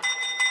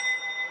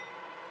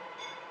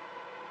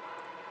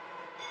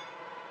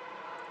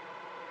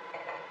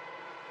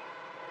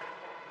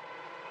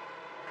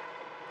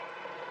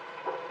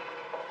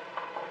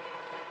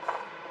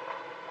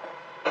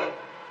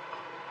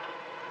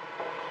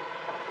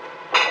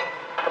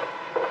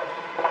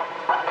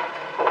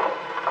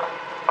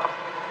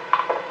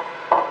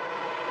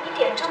你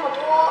点这么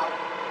多，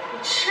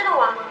你吃得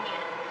完吗你？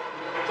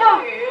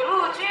要雨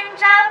露均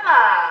沾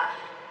嘛。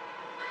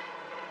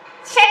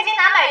千金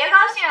难买爷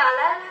高兴啊！来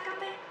来，干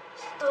杯！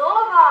得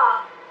了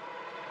吧，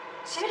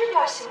节制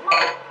点行吗？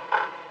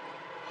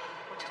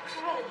我这不是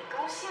为了你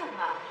高兴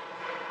吗？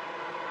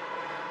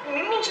你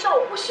明明知道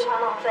我不喜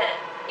欢浪费，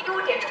你给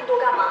我点这么多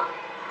干嘛？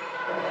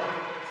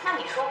那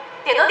你说，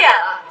点都点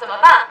了，怎么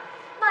办？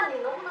那你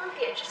能不能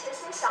点之前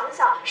先想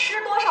想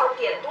吃多少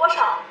点多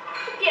少？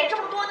你点这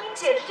么多，你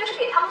简直就是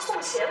给他们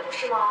送钱，不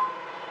是吗？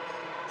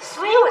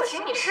所以我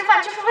请你吃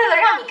饭，就是为了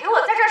让你给我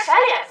在这儿甩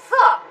脸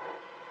色。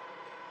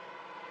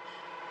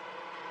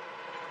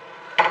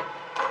你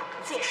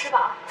自己吃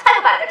吧，菜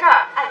就摆在这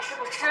儿，爱吃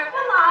不吃。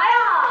干嘛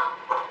呀？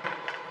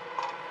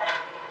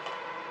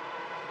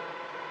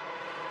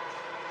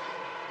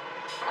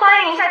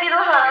欢迎一下帝都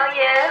好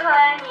爷，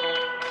欢迎。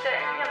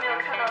对，又没有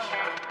看到你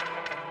了。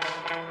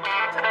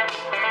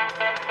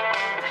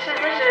就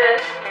是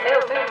没有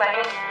埋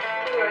怨你，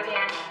就有点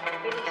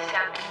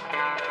香。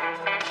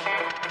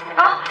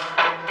啊！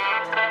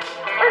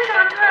为什么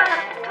突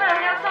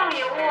然要送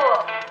礼物？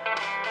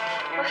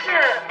不是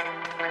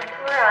很突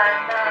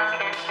然的。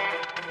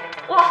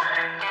哇！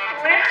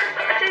我也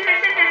谢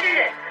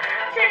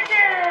谢。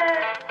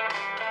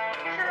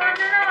什么真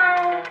的吗？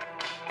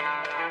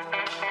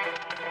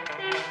谢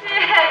谢。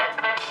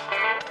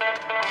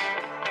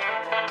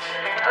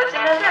我真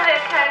的特别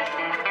开心。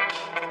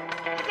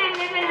谢谢，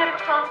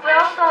好，不要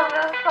送了。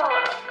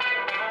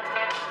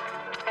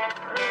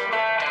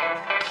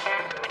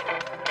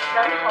男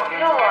朋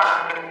友啊？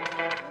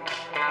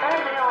当然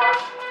没有啊。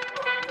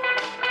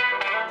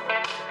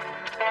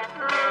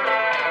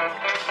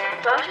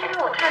主要是因为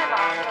我太忙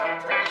了，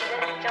没有时间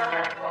去交男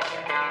朋友。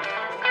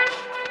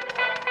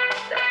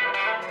对。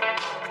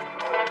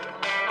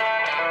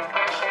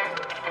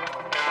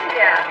是的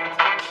呀。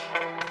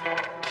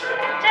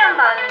这样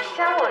吧，你加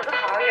我一个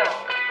好友，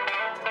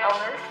我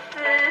们私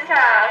聊一下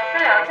这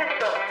个这件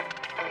事。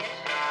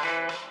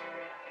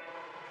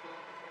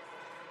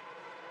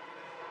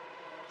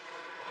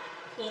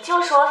你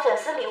就说粉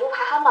丝礼物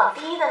排行榜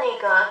第1的那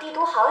个帝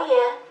都豪爷。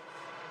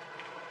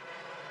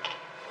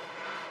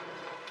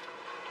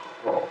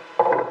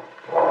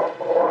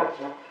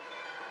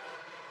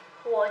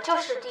我就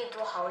是帝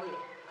都豪爷。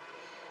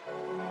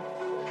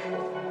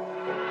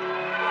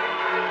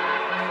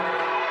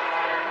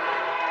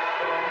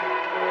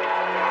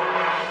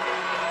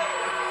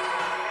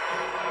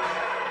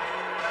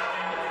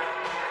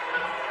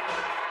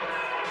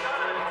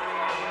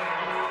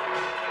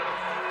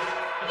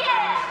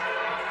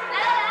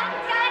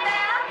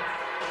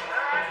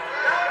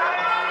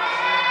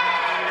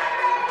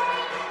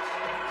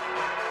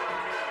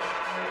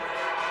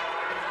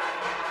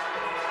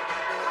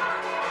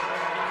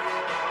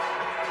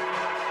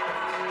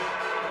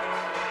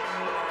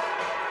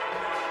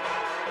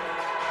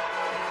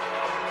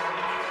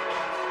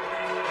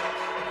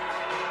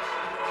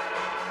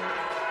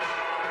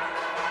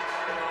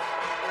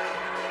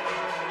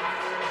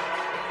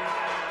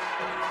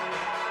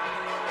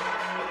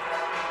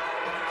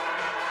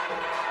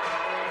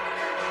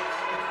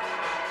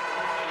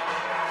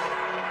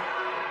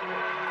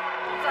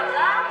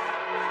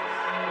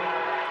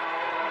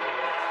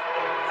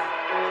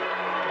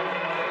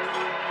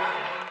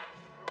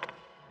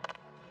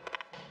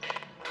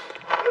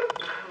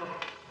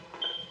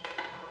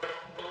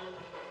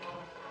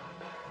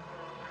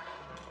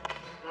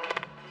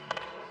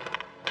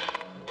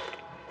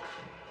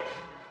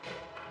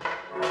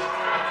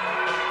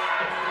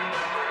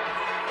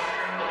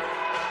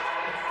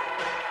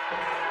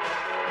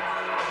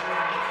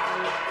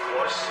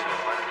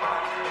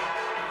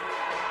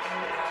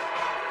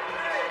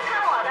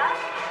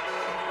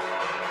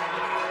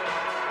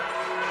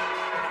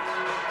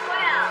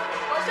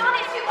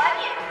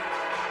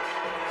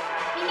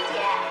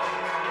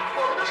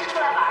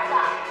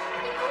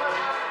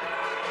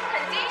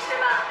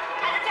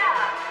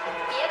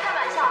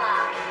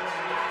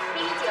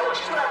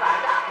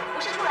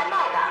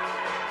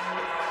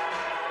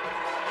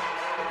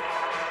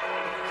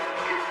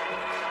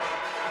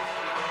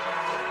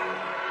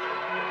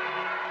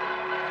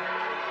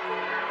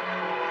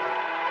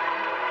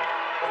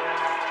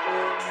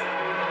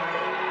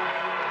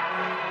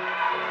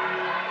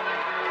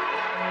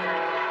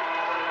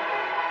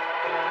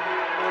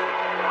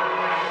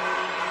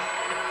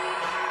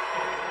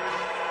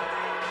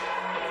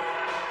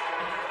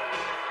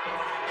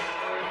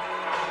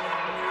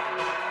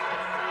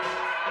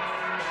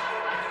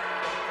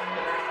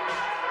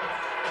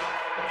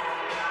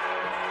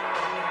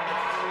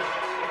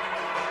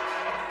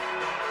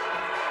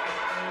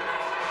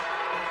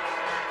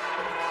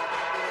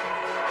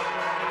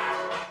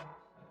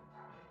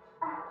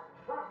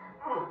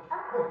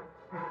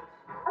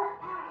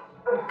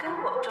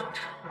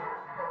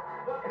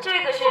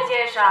这个世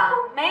界上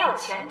没有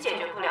钱解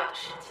决不了的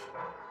事情。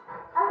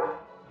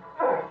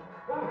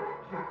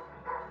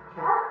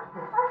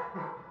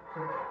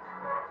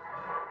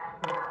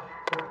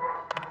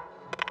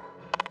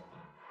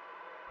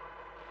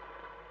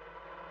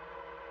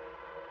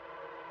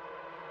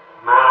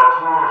那这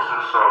是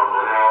什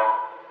么呀？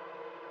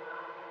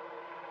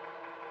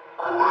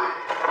鬼吗？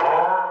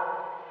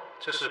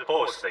这是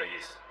boss 的意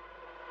思。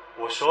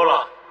我说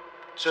了，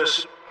这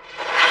是。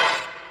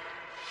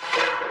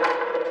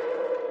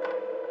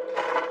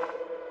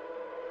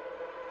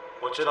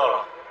我知道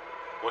了，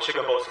我去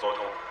跟 boss 沟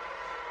通。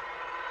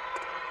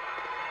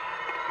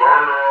来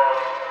呀！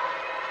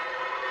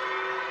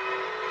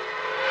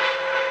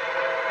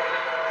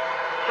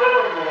这个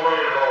味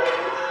道不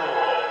错，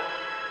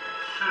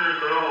去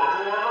给我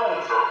多弄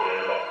些回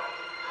来。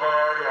它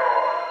呀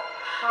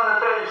是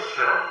被选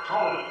中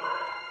的。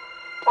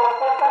哈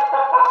哈哈哈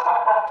哈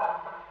哈！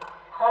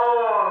哈。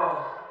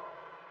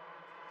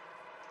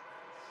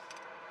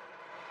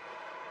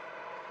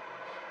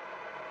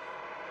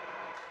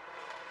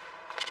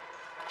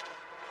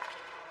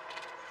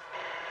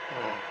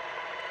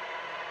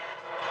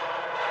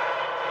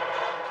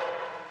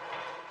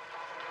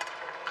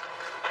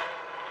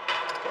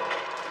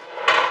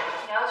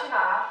你要去哪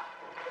儿啊？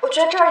我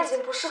觉得这儿已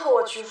经不适合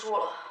我居住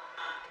了。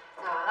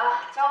咋了？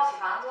交不起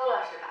房租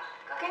了是吧？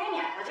哥给你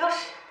免了就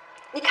是。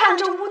你看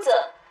这屋子，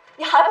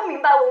你还不明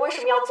白我为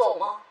什么要走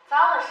吗？脏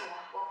了是吧？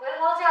我回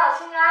头叫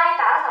清洁阿姨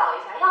打扫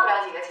一下，要不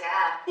了几个钱。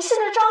你现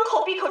在张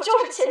口闭口就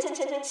是钱钱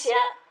钱钱钱。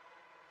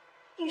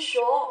英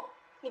雄，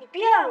你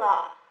变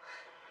了。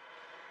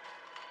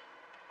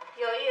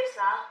有意思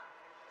啊，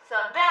怎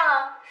么变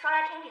了？说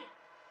来听听。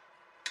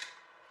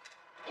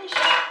英雄，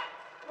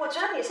我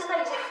觉得你现在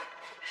已经……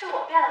是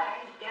我变了还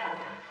是你变了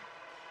呀？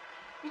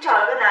你找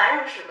了个男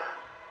人是吧？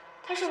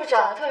他是不是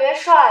长得特别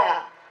帅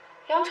呀？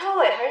梁朝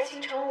伟还是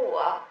金城武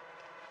啊？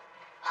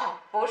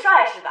不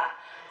帅是吧？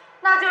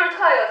那就是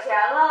特有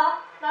钱了，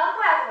难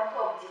怪这么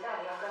迫不及待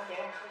的要跟别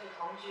人出去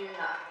同居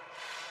呢。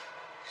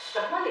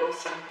什么流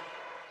行语？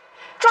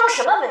装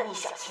什么文艺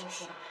小清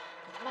新？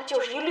你他妈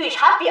就是一绿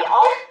茶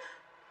婊！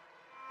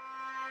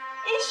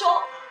英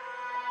雄，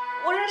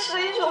我认识的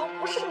英雄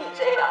不是你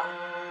这样。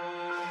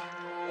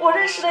我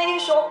认识的英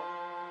雄，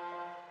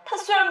他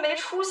虽然没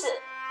出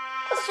息，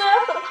他虽然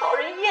很讨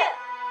人厌，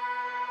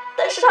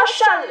但是他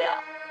善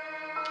良。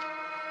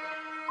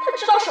他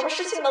知道什么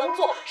事情能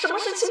做，什么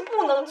事情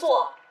不能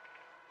做。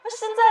而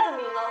现在的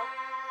你呢，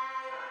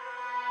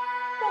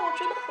让我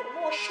觉得很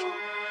陌生。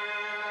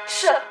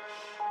是，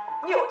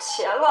你有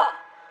钱了，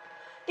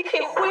你可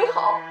以挥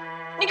毫，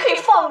你可以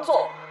放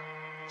纵。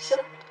行，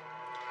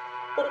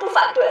我不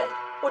反对，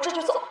我这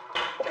就走，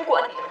我不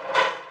管你。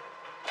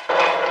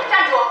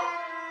站住！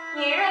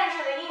你认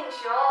识的英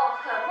雄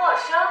很陌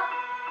生，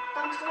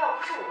当初要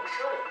不是我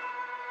收留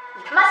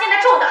你，你他妈现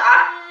在住哪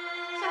儿？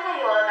现在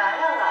有了男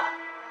人了，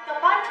要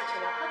搬出去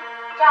了。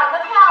长得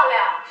漂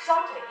亮，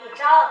双腿一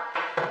张。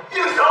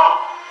英雄，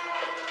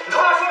你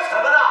他妈说什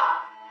么呢？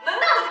轮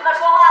到你他妈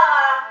说话了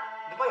吗？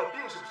你他妈有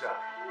病是不是？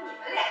你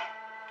们俩，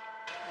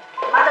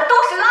妈的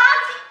都是垃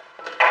圾，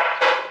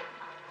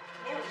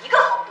没有一个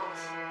好东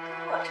西。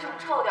跟我这种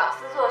臭屌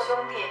丝做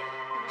兄弟，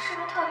你们是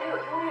不是特别有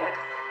优越感？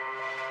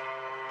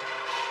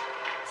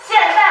现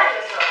在这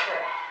个社会，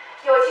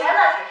有钱的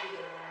才是赢家，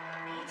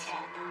没钱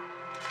的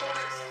都是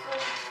孙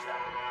子。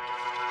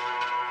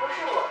不是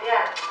我变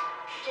了，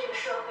是这个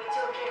社会就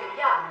这个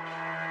样。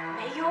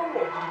没有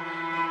我，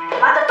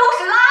妈的都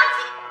是垃圾。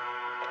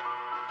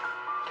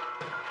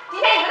今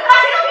天你们他妈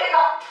谁都别走！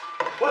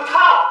我操！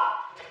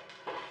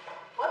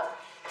我走。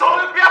走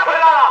就别回来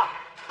了。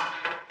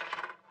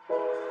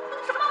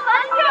什么玩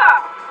意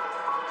儿？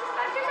咱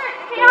这事儿已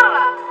经这样了，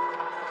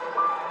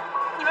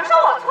你们说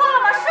我错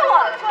了吗？是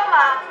我的错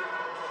吗？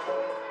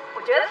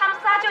我觉得他们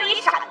仨就一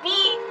傻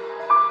逼。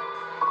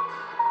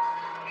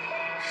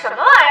什么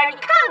玩意儿？你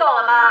看懂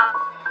了吗？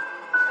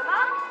什么？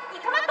你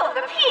他妈懂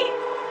个屁！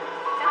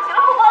行了行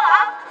了，不播了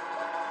啊！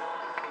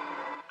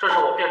这是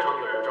我变成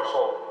女人之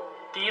后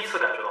第一次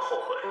感觉到后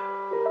悔。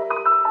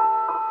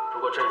如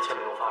果这一切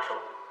没有发生，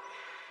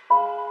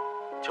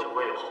就不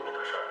会有后面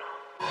的事儿了。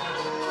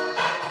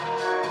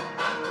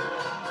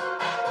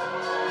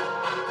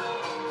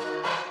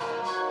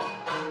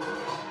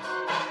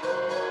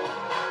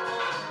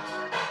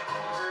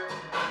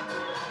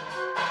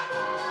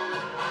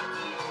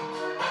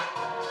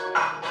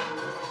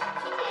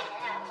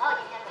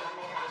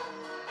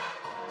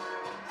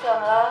怎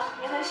么了？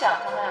你很想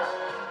他们呀？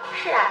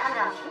是啊，他们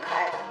俩挺可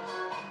爱的。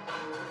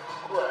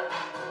滚！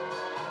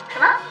什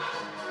么？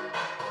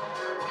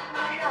他妈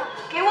让你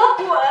给我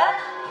滚！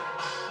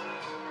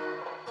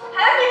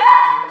还有你们，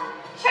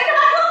全他妈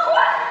给我滚！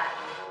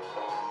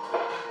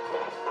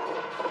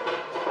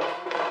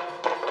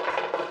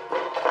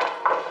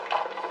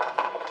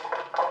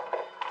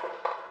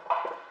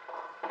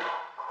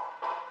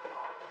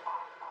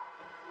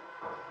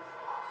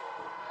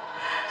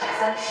这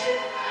算是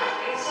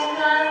明显感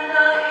到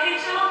一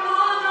种孤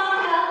独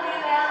的力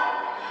量，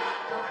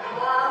多渴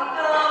望懂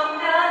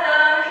得的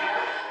人，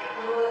给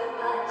我温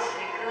暖最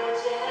可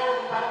见。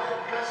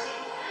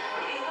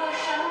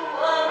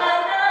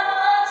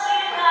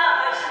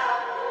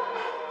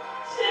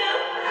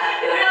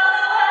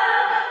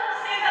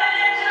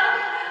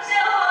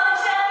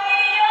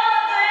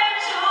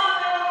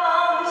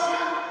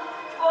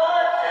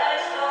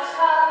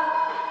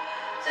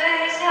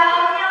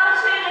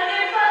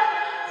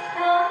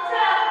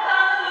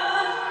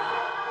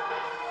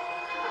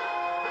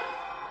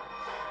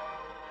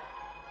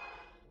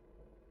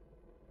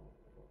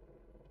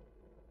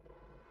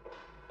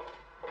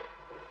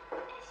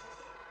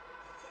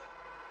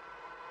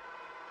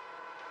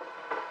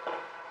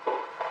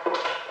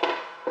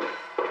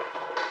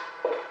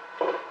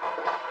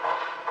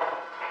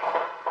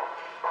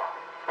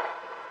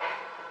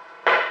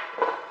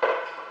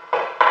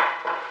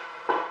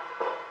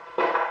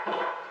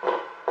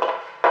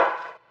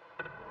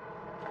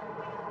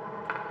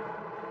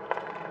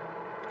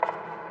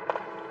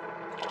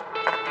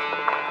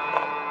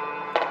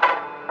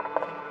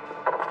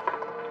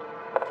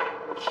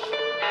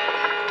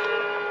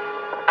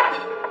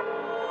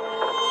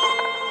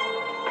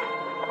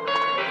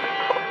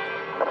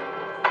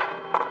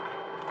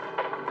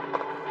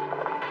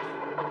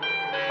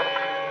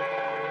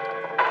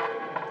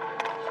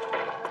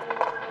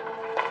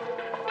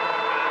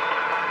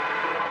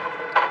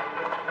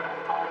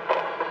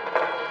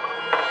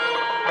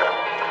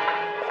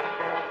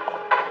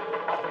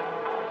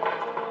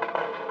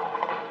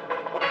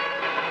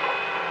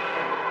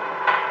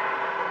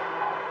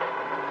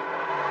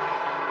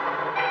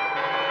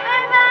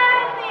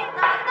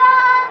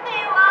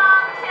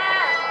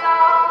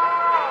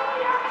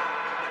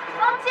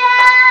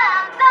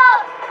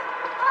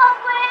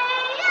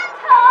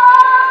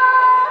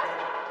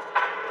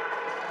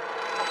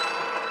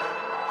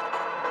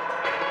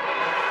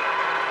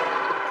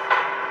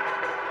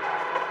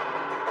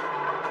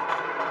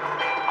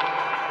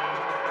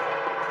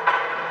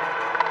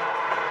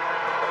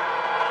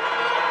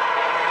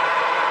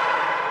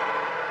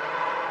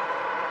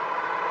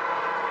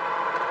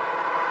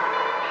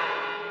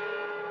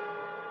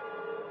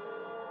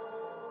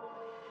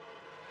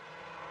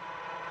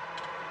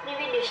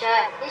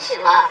你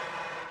醒了。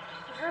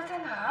你这是在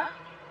哪儿？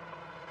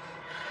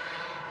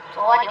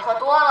昨晚你喝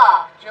多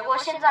了，结果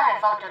现在还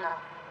放着呢。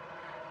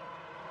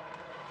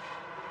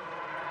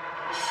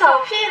小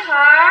屁孩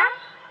儿！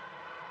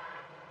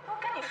不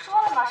跟你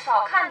说了吗？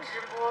少看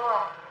直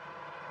播。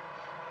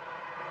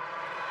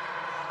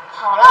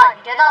好了，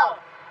你该到了，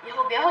以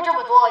后别喝这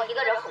么多，一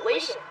个人很危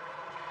险。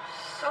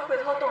小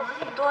鬼头懂得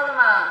挺多的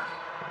嘛。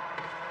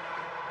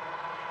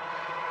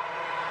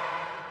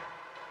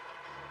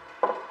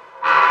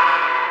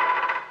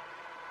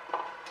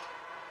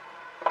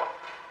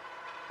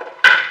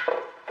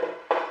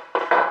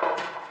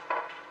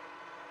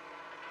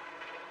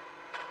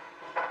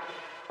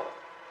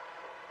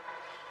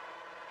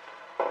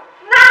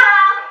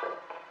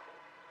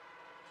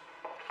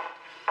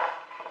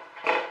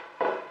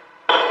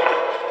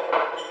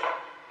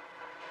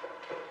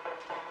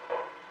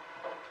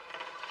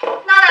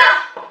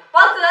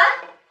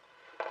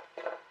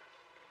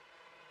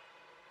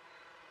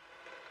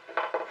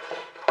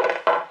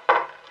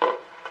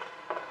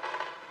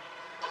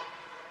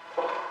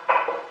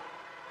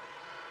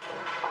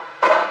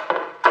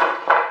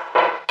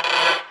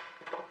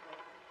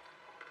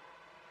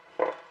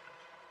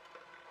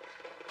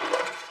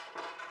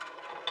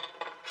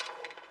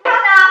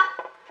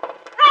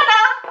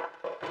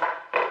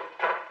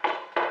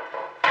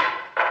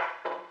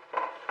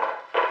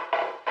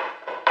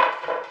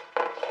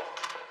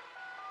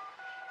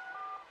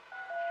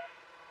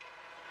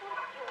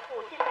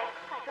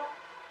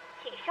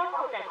稍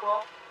后再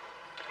拨。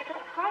The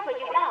subscriber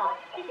you dialed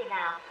is busy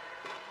now.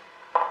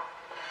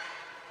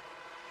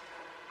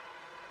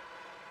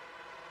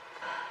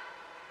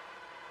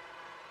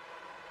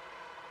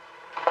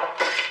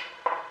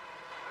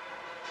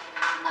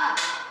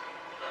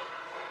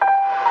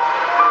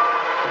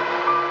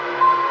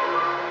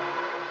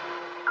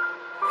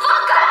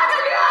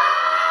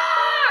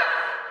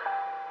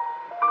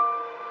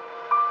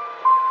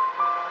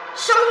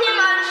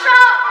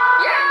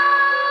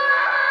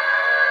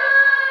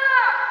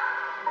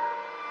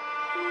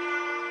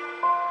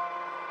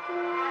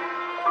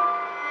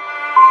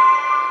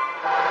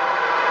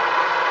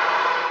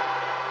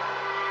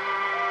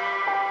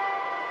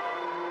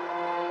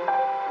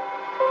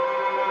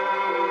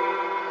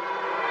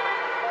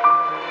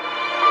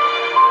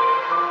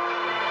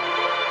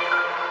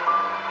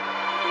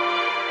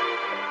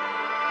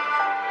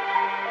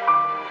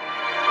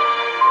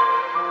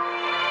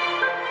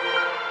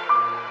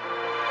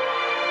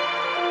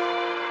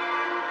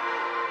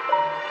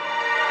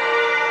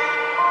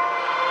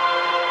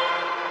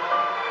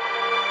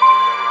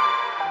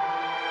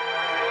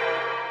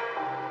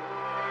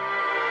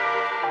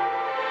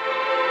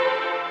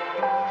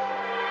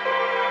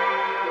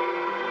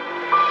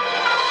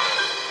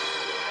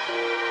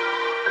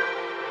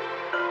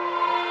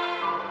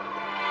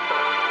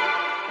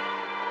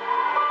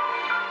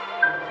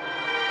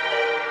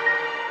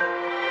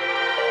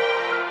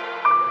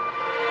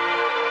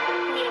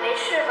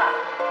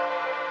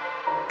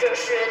 这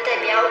是代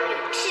表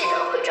勇气的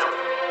徽章，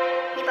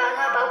你把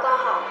它保管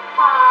好。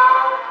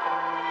好。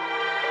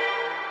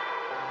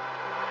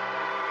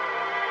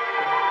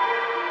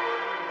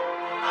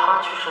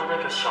她就是那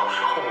个小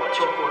时候我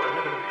救过的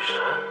那个女神，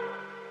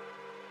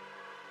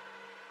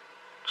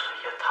这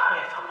也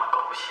太他妈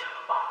狗血了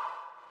吧！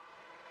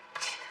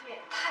这他妈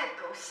也太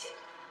狗血了。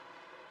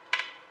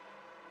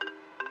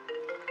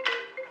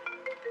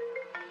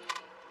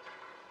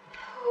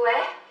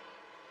喂。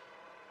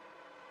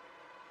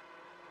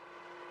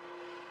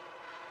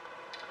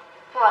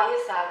不好意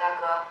思啊，大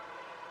哥。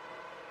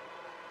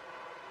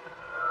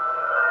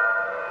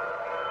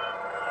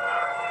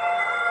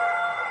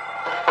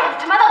你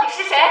他妈到底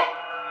是谁？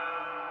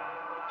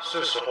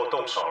是时候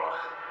动手了。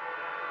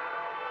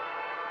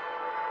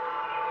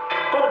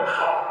动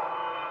手？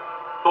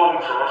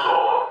动什么手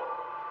啊？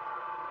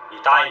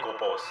你答应过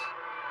boss，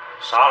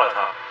 杀了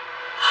他。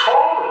杀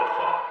了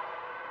他？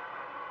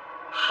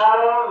杀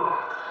了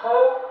他？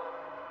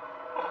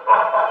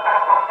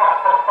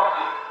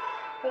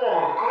我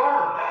干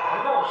嘛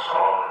要杀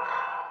了他？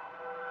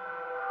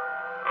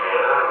哎，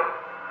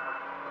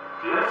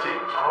别紧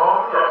张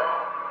呀，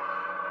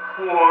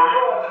我又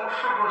不是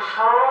个杀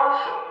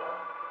手，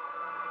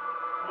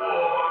我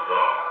呀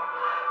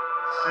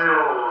就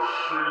是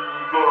一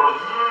个艺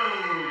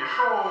术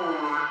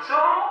家。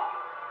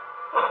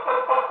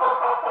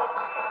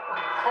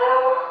他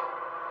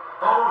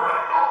当然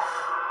要死，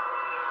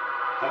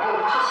不过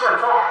不是现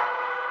在。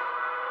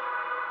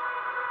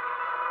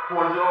我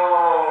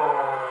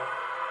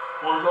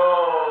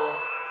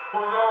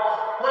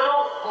要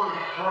毁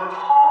了他，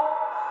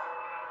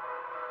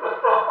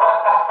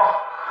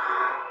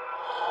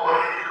毁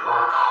了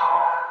他。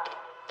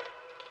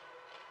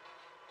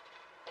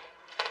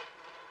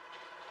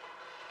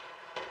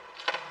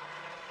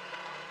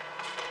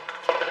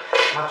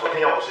那昨天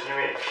要不是因为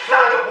你，那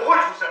就不会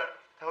出事。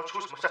他要出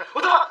什么事，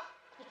我他妈……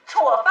你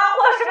冲我发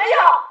火有什么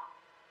用？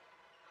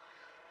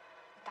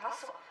打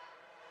死我吧，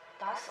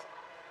打死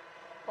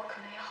我，我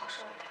可能也好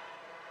受一点。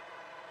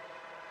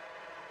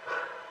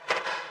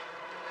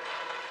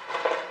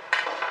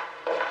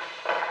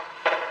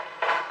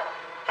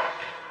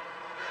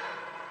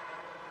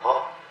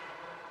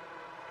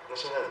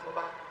现在怎么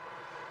办？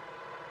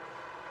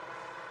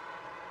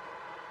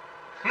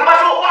你他妈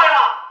说我坏了？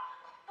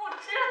不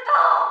知道。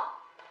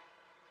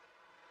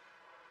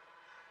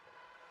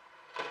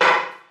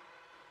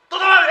都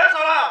他妈别吵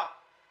了，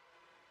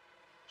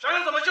想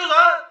想怎么救人。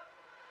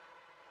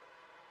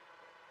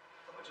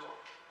怎么救？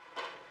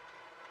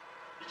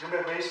已经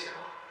被威胁了，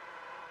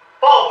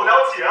报不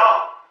了警。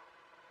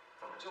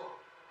怎么救？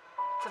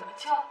怎么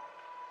救？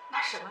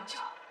拿什么救？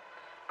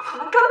我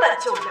们根本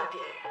救不了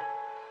别人。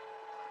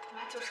他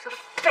妈就是个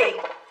废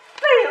物，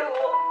废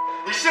物！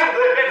你性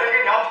格也变成一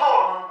个娘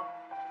炮了吗？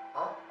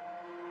啊？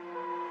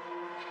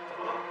怎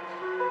么了？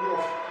懦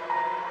夫？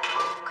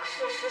可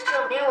事实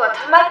证明，我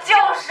他妈就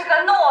是个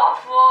懦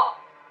夫。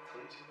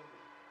曾经的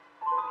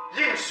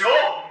你，英雄。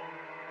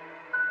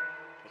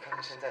你看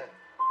看现在的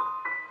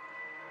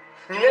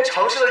你，你连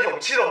尝试的勇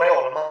气都没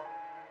有了吗？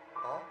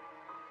啊？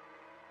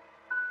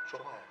说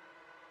话呀！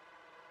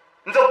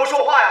你怎么不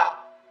说话呀？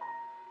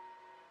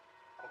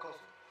我告诉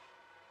你，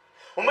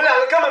我们两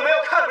个根本没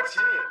有看不起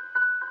你。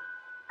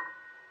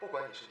不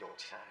管你是有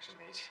钱还是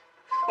没钱，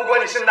不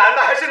管你是男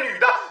的还是女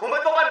的，我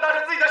们都把你当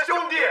成自己的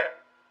兄弟。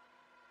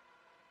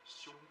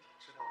兄弟，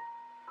知道吗？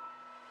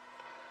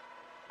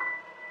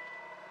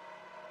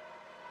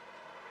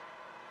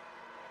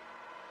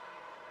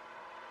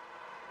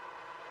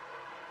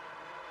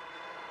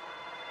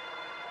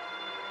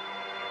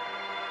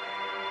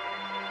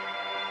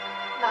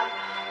那。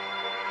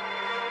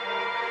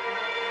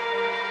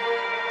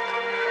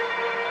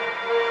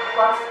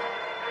王子，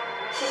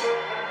谢谢你。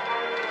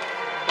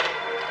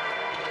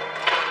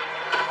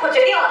我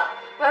决定了，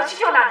我要去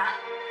救娜娜。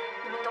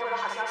你们等我有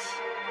好消息。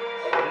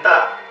混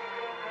蛋！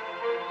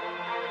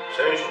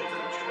谁允许你自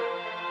己去的？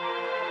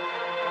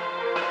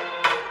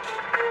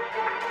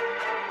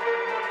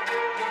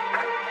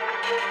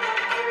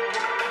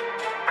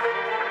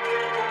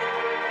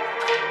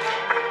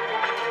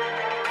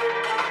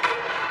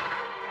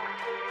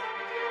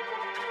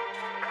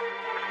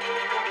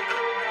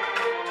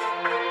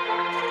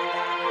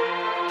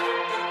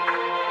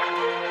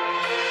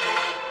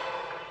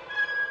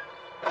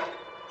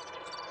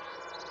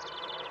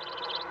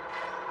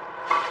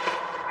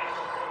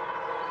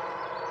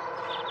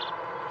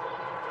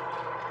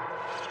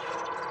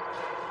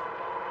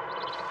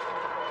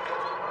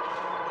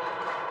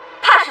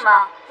什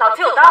么？老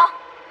子有刀！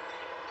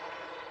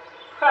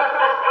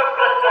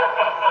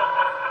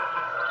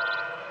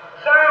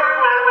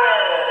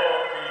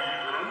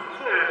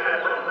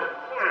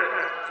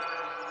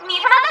你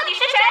他妈到底是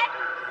谁？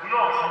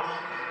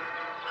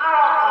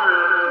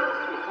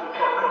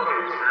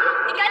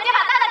你赶紧把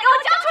娜娜给我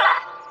交出来！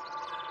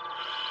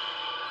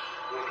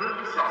我跟你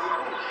讲个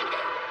故事吧。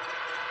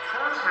从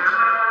前呢，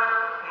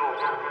有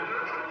个民主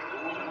厨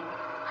师，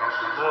他是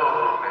个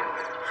美美，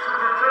是个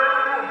真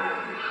正的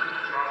艺术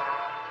家。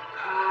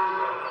他呢，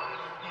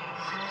一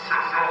心想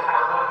要把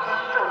那真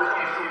正的艺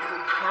术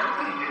传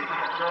递给大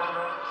家。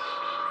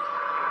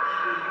可是，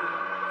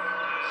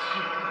并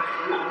没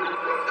有人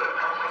问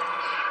他，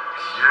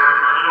也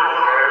没有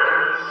人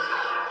想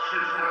去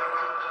看。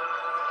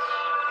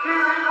因为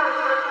大家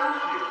都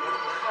喜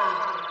欢看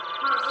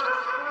那些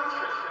肤浅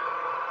的。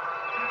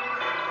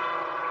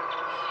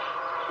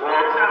我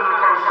近日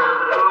看看人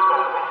老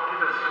网一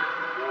的信息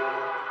说，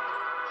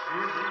其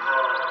实呢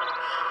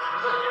是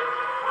真的也不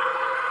会，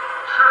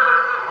是在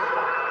所有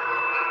人都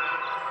是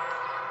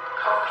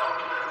看看艺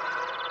术。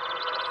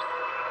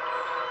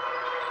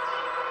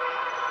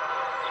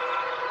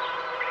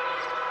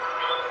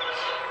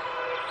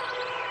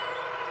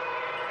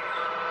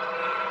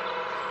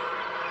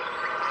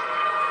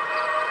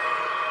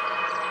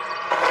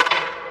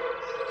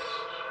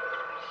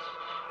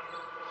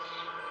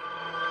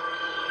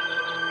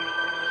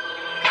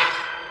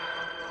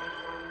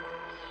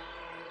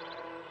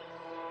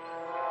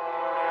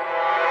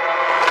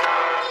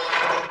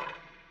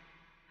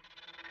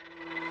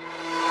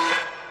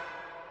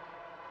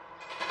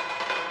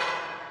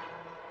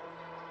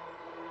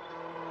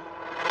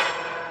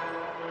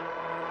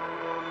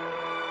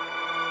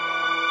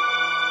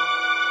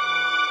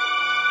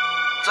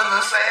这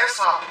能塞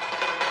上？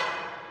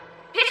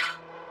别吵！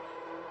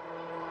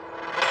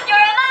有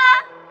人吗？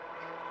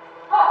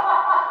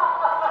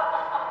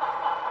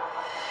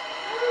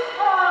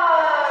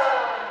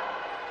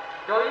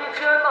有一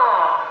天呢，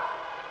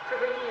这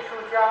个艺术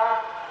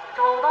家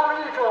找到了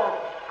一种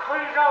可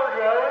以让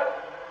人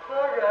和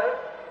人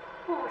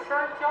互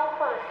相交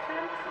换身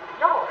体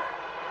的钥匙。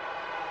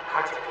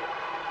他决定，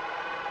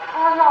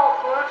他要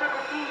和这个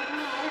第一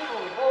女主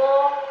播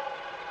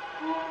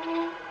咪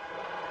咪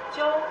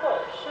交换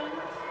身体，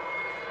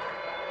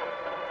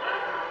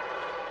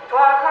把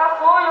他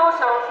所有想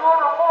说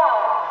的话，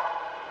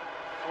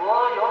所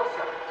有想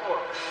做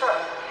的事儿，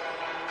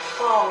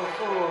告诉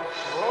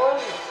所有。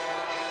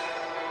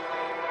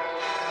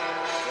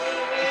咪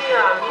咪呀，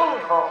碰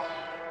头。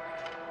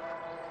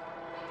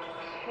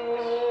咪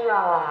咪呀，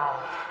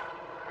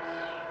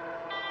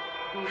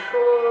你说，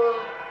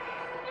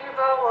你把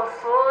我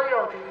所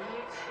有的一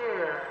切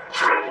全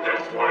给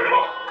毁了。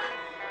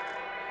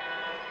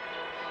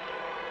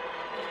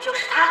你就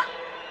是他。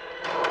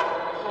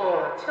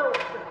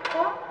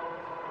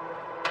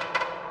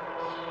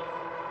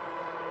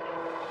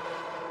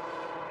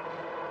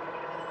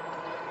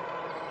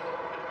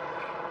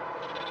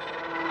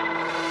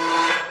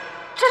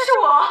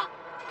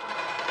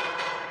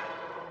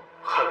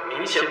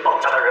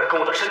跟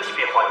我的身体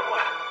变化有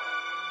关，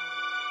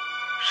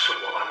是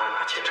我把娜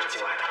娜牵扯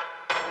进来的。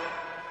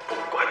不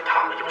管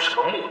他们有什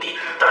么目的，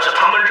但是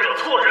他们惹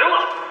错人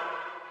了。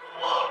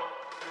我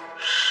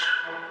是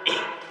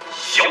英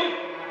雄。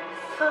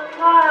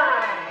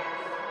Surprise！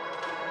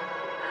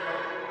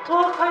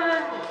 多亏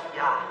了你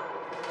呀，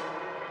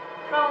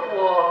让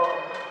我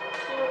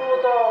进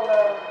入到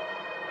了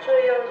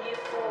这样一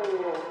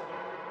副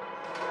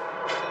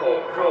丑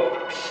肉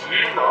皮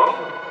囊。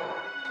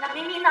那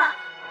咪咪呢？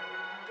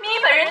咪咪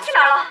本人去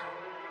哪儿了？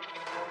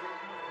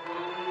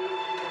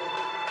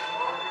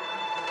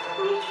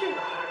咪咪去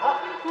哪儿了？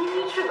咪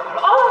咪去哪儿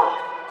了？哦，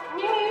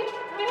咪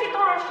咪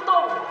当然是到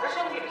我的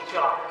身体里去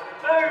了。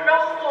然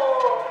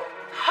后，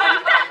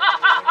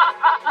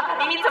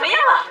咪咪怎么样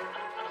了？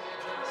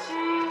可惜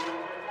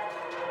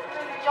那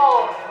个药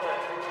水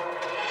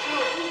只有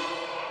一点，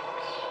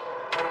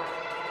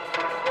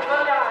我们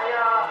俩呀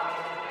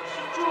是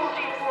注定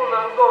不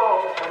能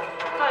够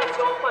再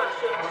交换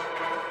身体。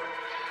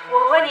我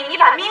问你，你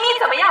把咪咪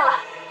怎么样了？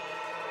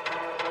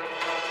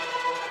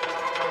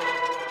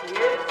别急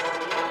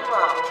嘛，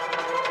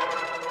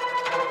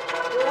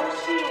游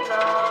戏呢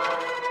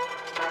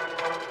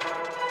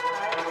才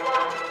刚游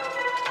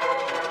戏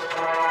开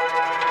始了。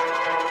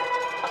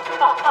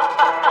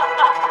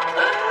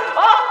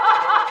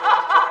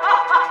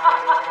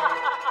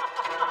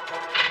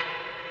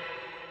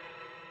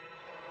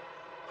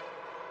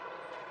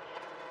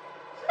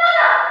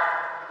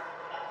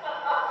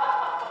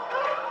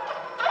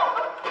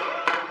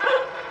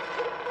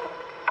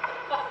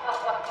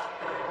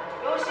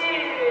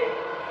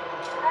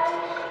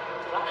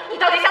你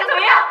到底想怎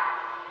么样？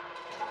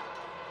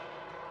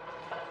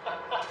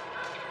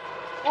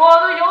我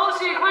的游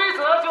戏规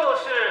则就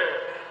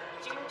是，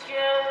今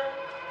天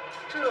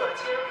这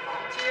间房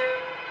间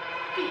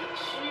必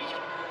须有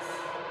人死，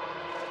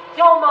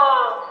要么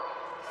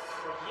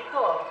死一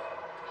个，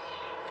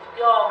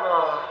要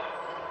么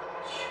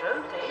全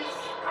得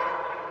死。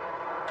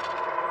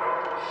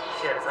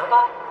选择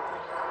吧。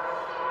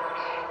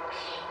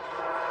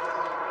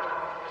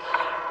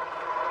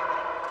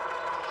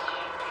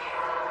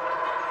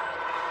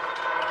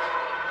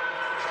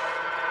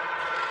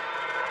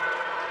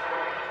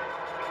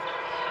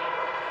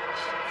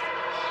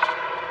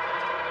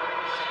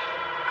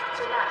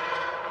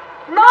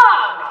娜娜，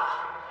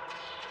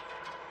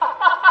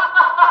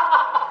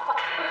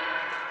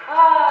哎，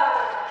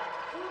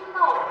听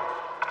到了，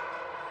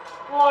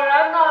果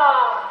然呐，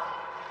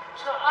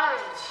这爱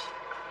情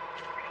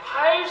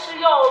还是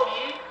要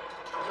比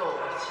友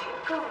情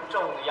更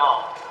重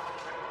要。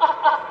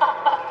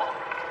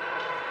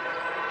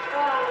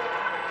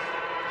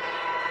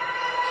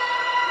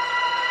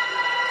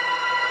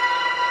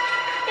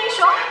英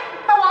雄，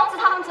那王子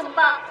他们怎么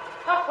办？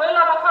快回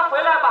来吧，快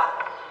回来吧！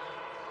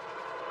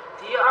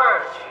第二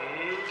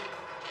局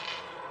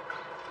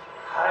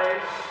开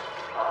始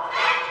了，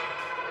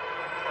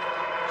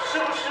是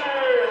不是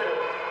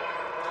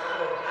很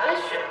难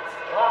选择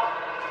啊？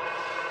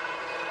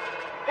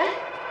哎，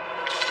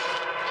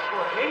我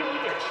给你一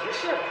点提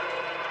示，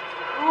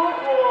如果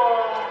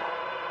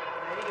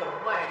没有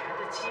外人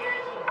的接应，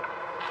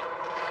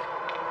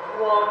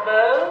我们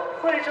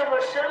会这么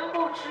神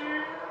不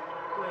知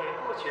鬼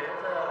不觉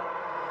的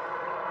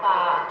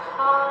把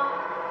他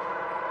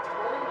从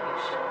你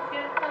身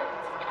边带走。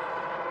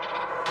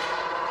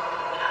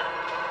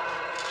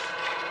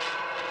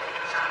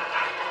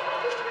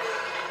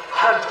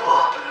叛徒，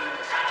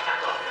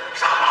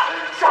杀了！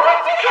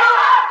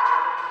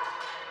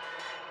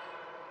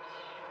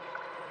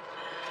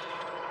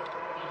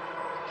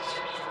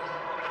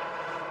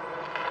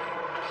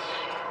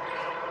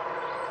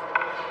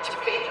就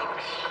飞鸟，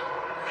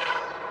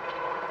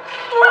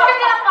不是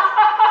这样吧？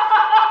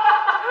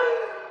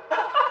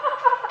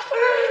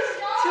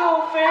救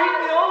肥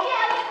牛，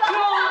救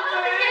肥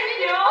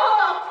牛！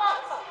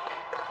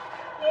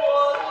我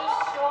的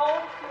小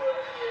可怜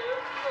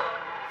呐，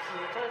死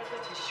在自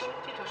己兄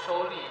弟的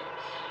手里，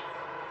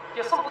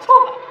也算不错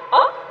吧？啊！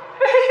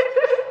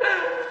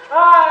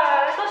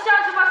哎，都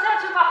下去吧，下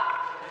去吧，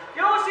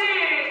游戏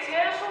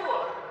结束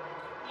了，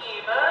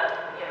你们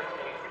也可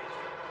以回去。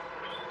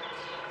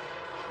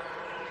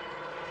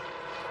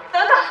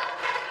等等，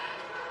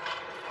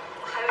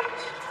我还有一个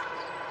选择。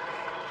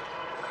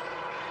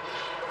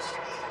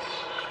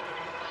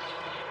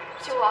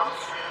救王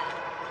子，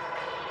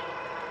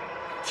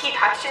替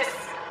他去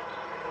死。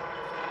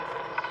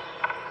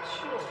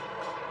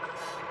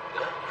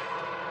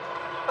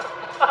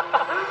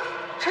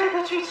这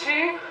个剧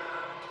情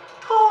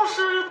倒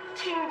是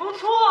挺不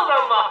错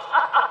的嘛。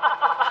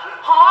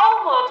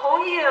好，我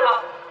同意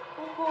了。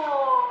不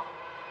过，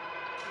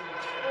你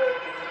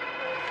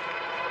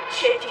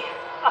确定？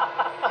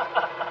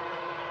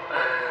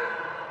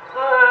我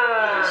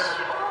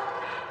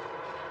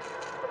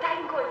答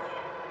应过你，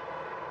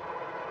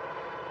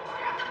我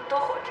让他们都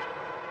活着。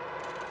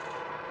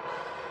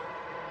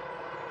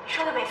你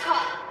说的没错，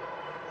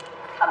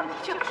他们的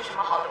确不是什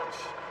么好东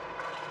西，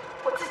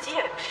我自己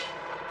也不是。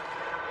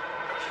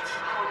可是起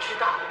码我知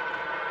道，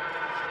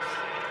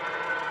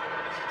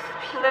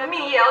拼了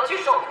命也要去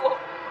守护。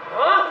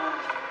啊！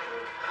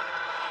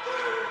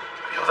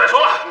不要再说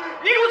了，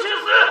你给我去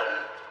死！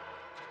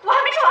我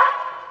还没说完，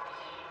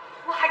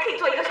我还可以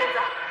做一个选择，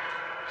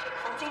这个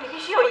房间里必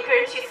须有一个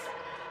人去死，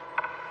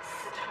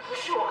死的不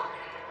是我，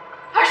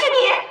而是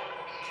你。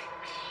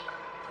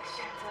我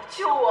选择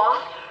救我，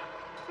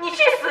你去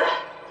死。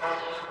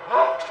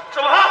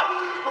什么？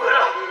不可能！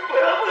不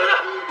可能！不可能！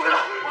不可能！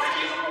我的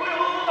技术不会有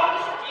那么大，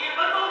你们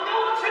都给我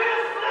去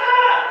死！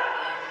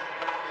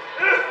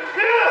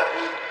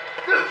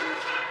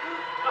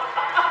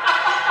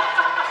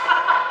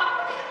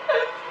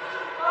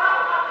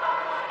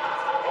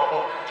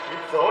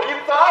走，你走，你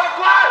滚！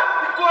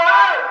你滚！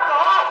走！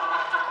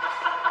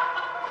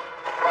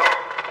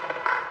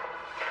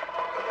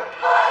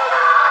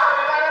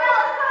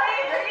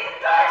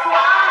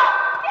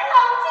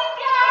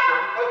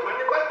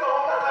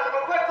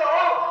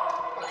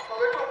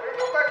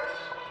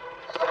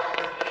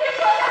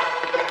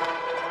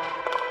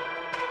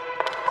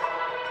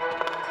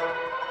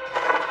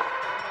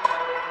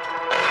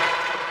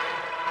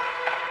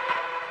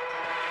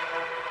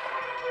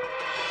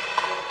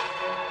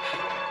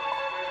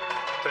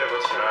对不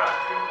起了，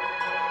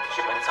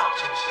剧本早就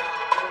写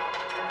好，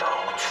都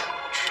出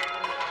去。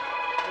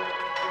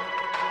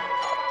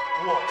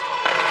我操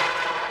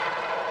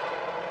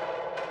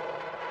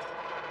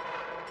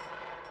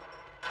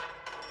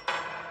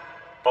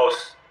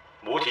！Boss，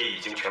 母体已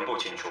经全部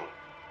清除，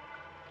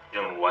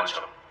任务完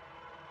成。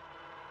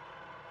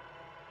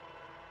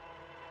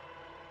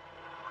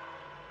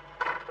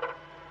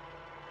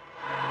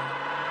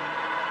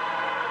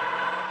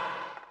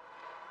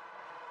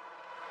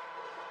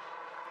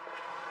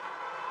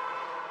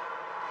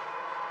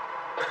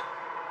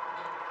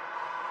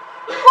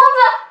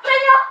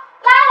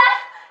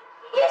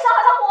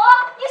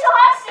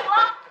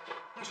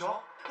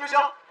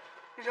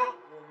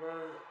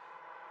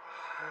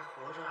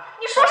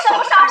你说什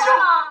么傻话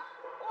呢？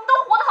我们都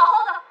活得好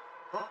好的。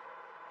啊，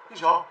英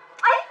雄。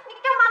哎，你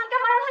干嘛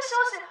让他休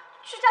息？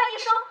去叫医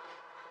生。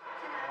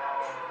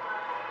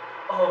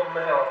哦，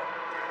没有。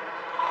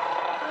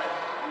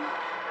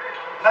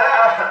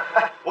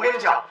哎，我跟你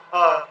讲，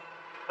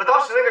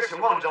当时那个情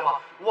况你知道吗？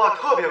哇，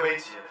特别危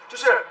急，就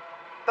是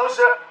当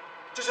时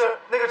就是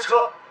那个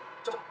车，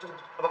不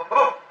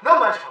那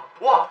么长，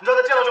哇，你知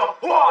道它见到之后，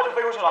哇就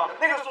飞过去了，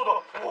那个速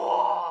度，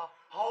哇。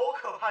好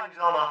可怕，你知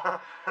道吗？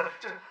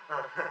这，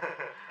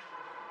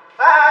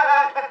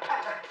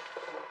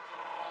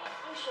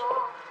英雄。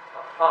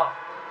啊。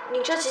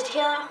你这几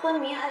天昏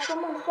迷还说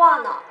梦话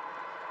呢。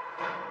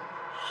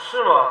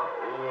是吗？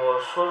我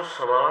说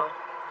什么了？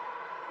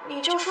你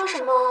就说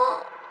什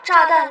么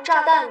炸弹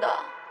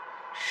的，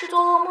是做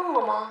噩梦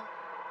了吗？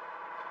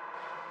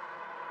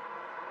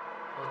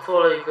我做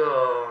了一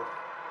个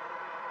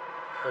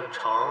很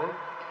长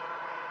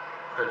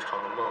的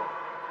梦。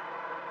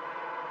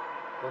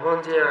我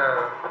梦见，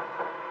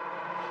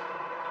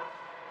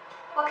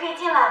我可以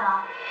进来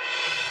吗？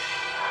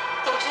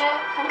总之，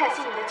很感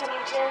谢你的救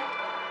命之恩。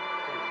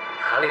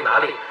哪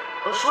里？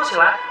说起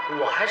来，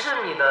我还是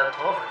你的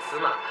头号粉丝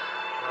呢。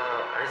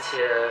而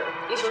且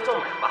英雄救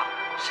美嘛，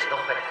谁都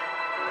会。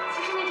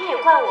其实那天也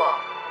怪我，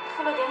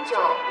喝了点酒，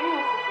晕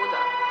晕乎乎的。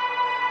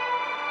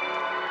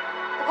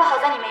不过好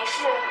在你没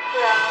事，不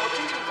然我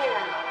真成罪人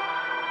了。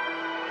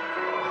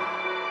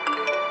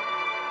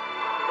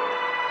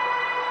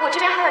我这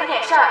边还有一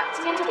点事儿，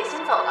今天就得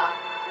先走了，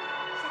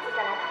下次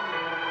再来看你。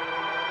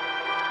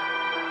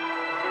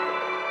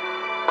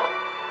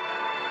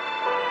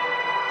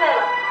对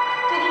了，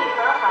对你女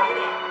朋友好一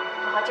点，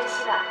好好珍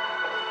惜吧。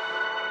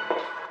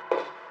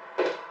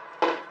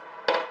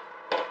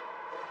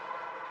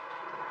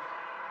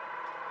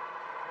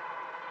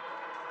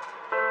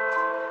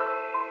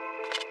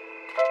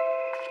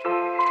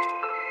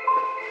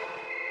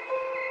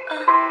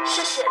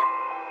谢谢。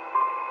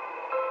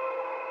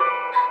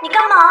你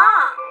干嘛？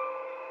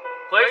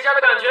回家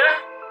的感觉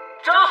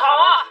真好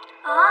啊！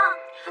啊，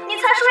你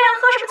才说要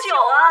喝什么酒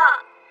啊？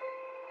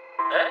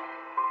哎，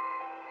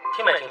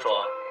听没听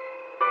说？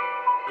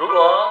如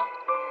果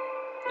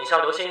你向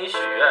流星雨许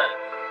愿，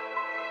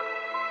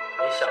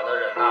你想的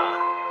人啊，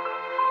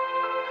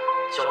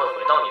就会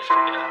回到你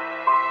身边。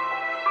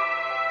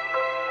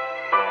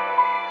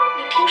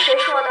你听谁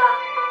说的？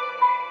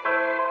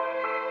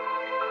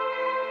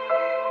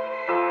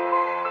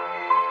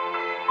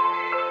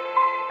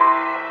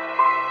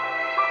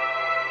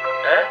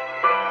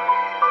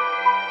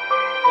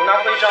你拿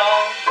徽章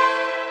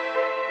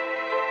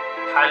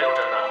还留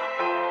着呢。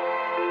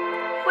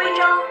徽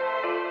章？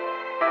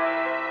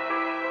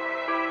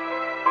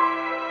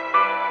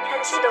你还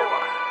记得我？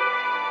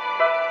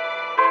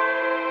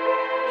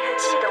你还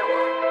记得我？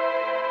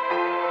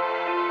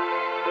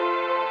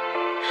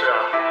是啊。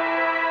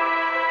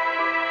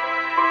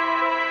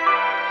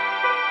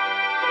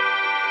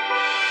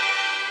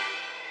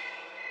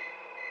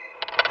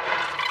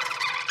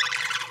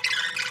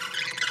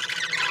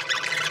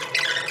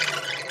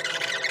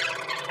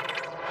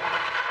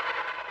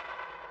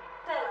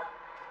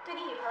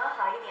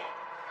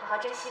好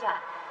好珍惜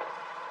吧。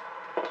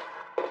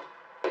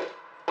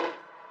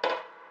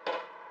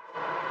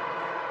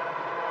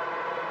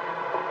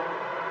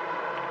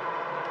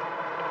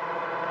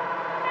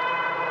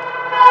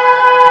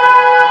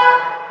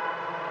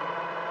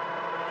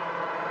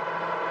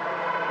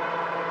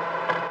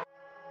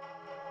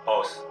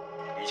，boss，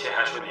 一切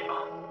还顺利吧？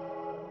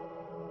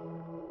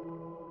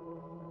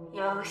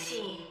游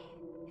戏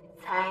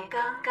才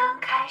刚刚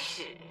开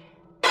始。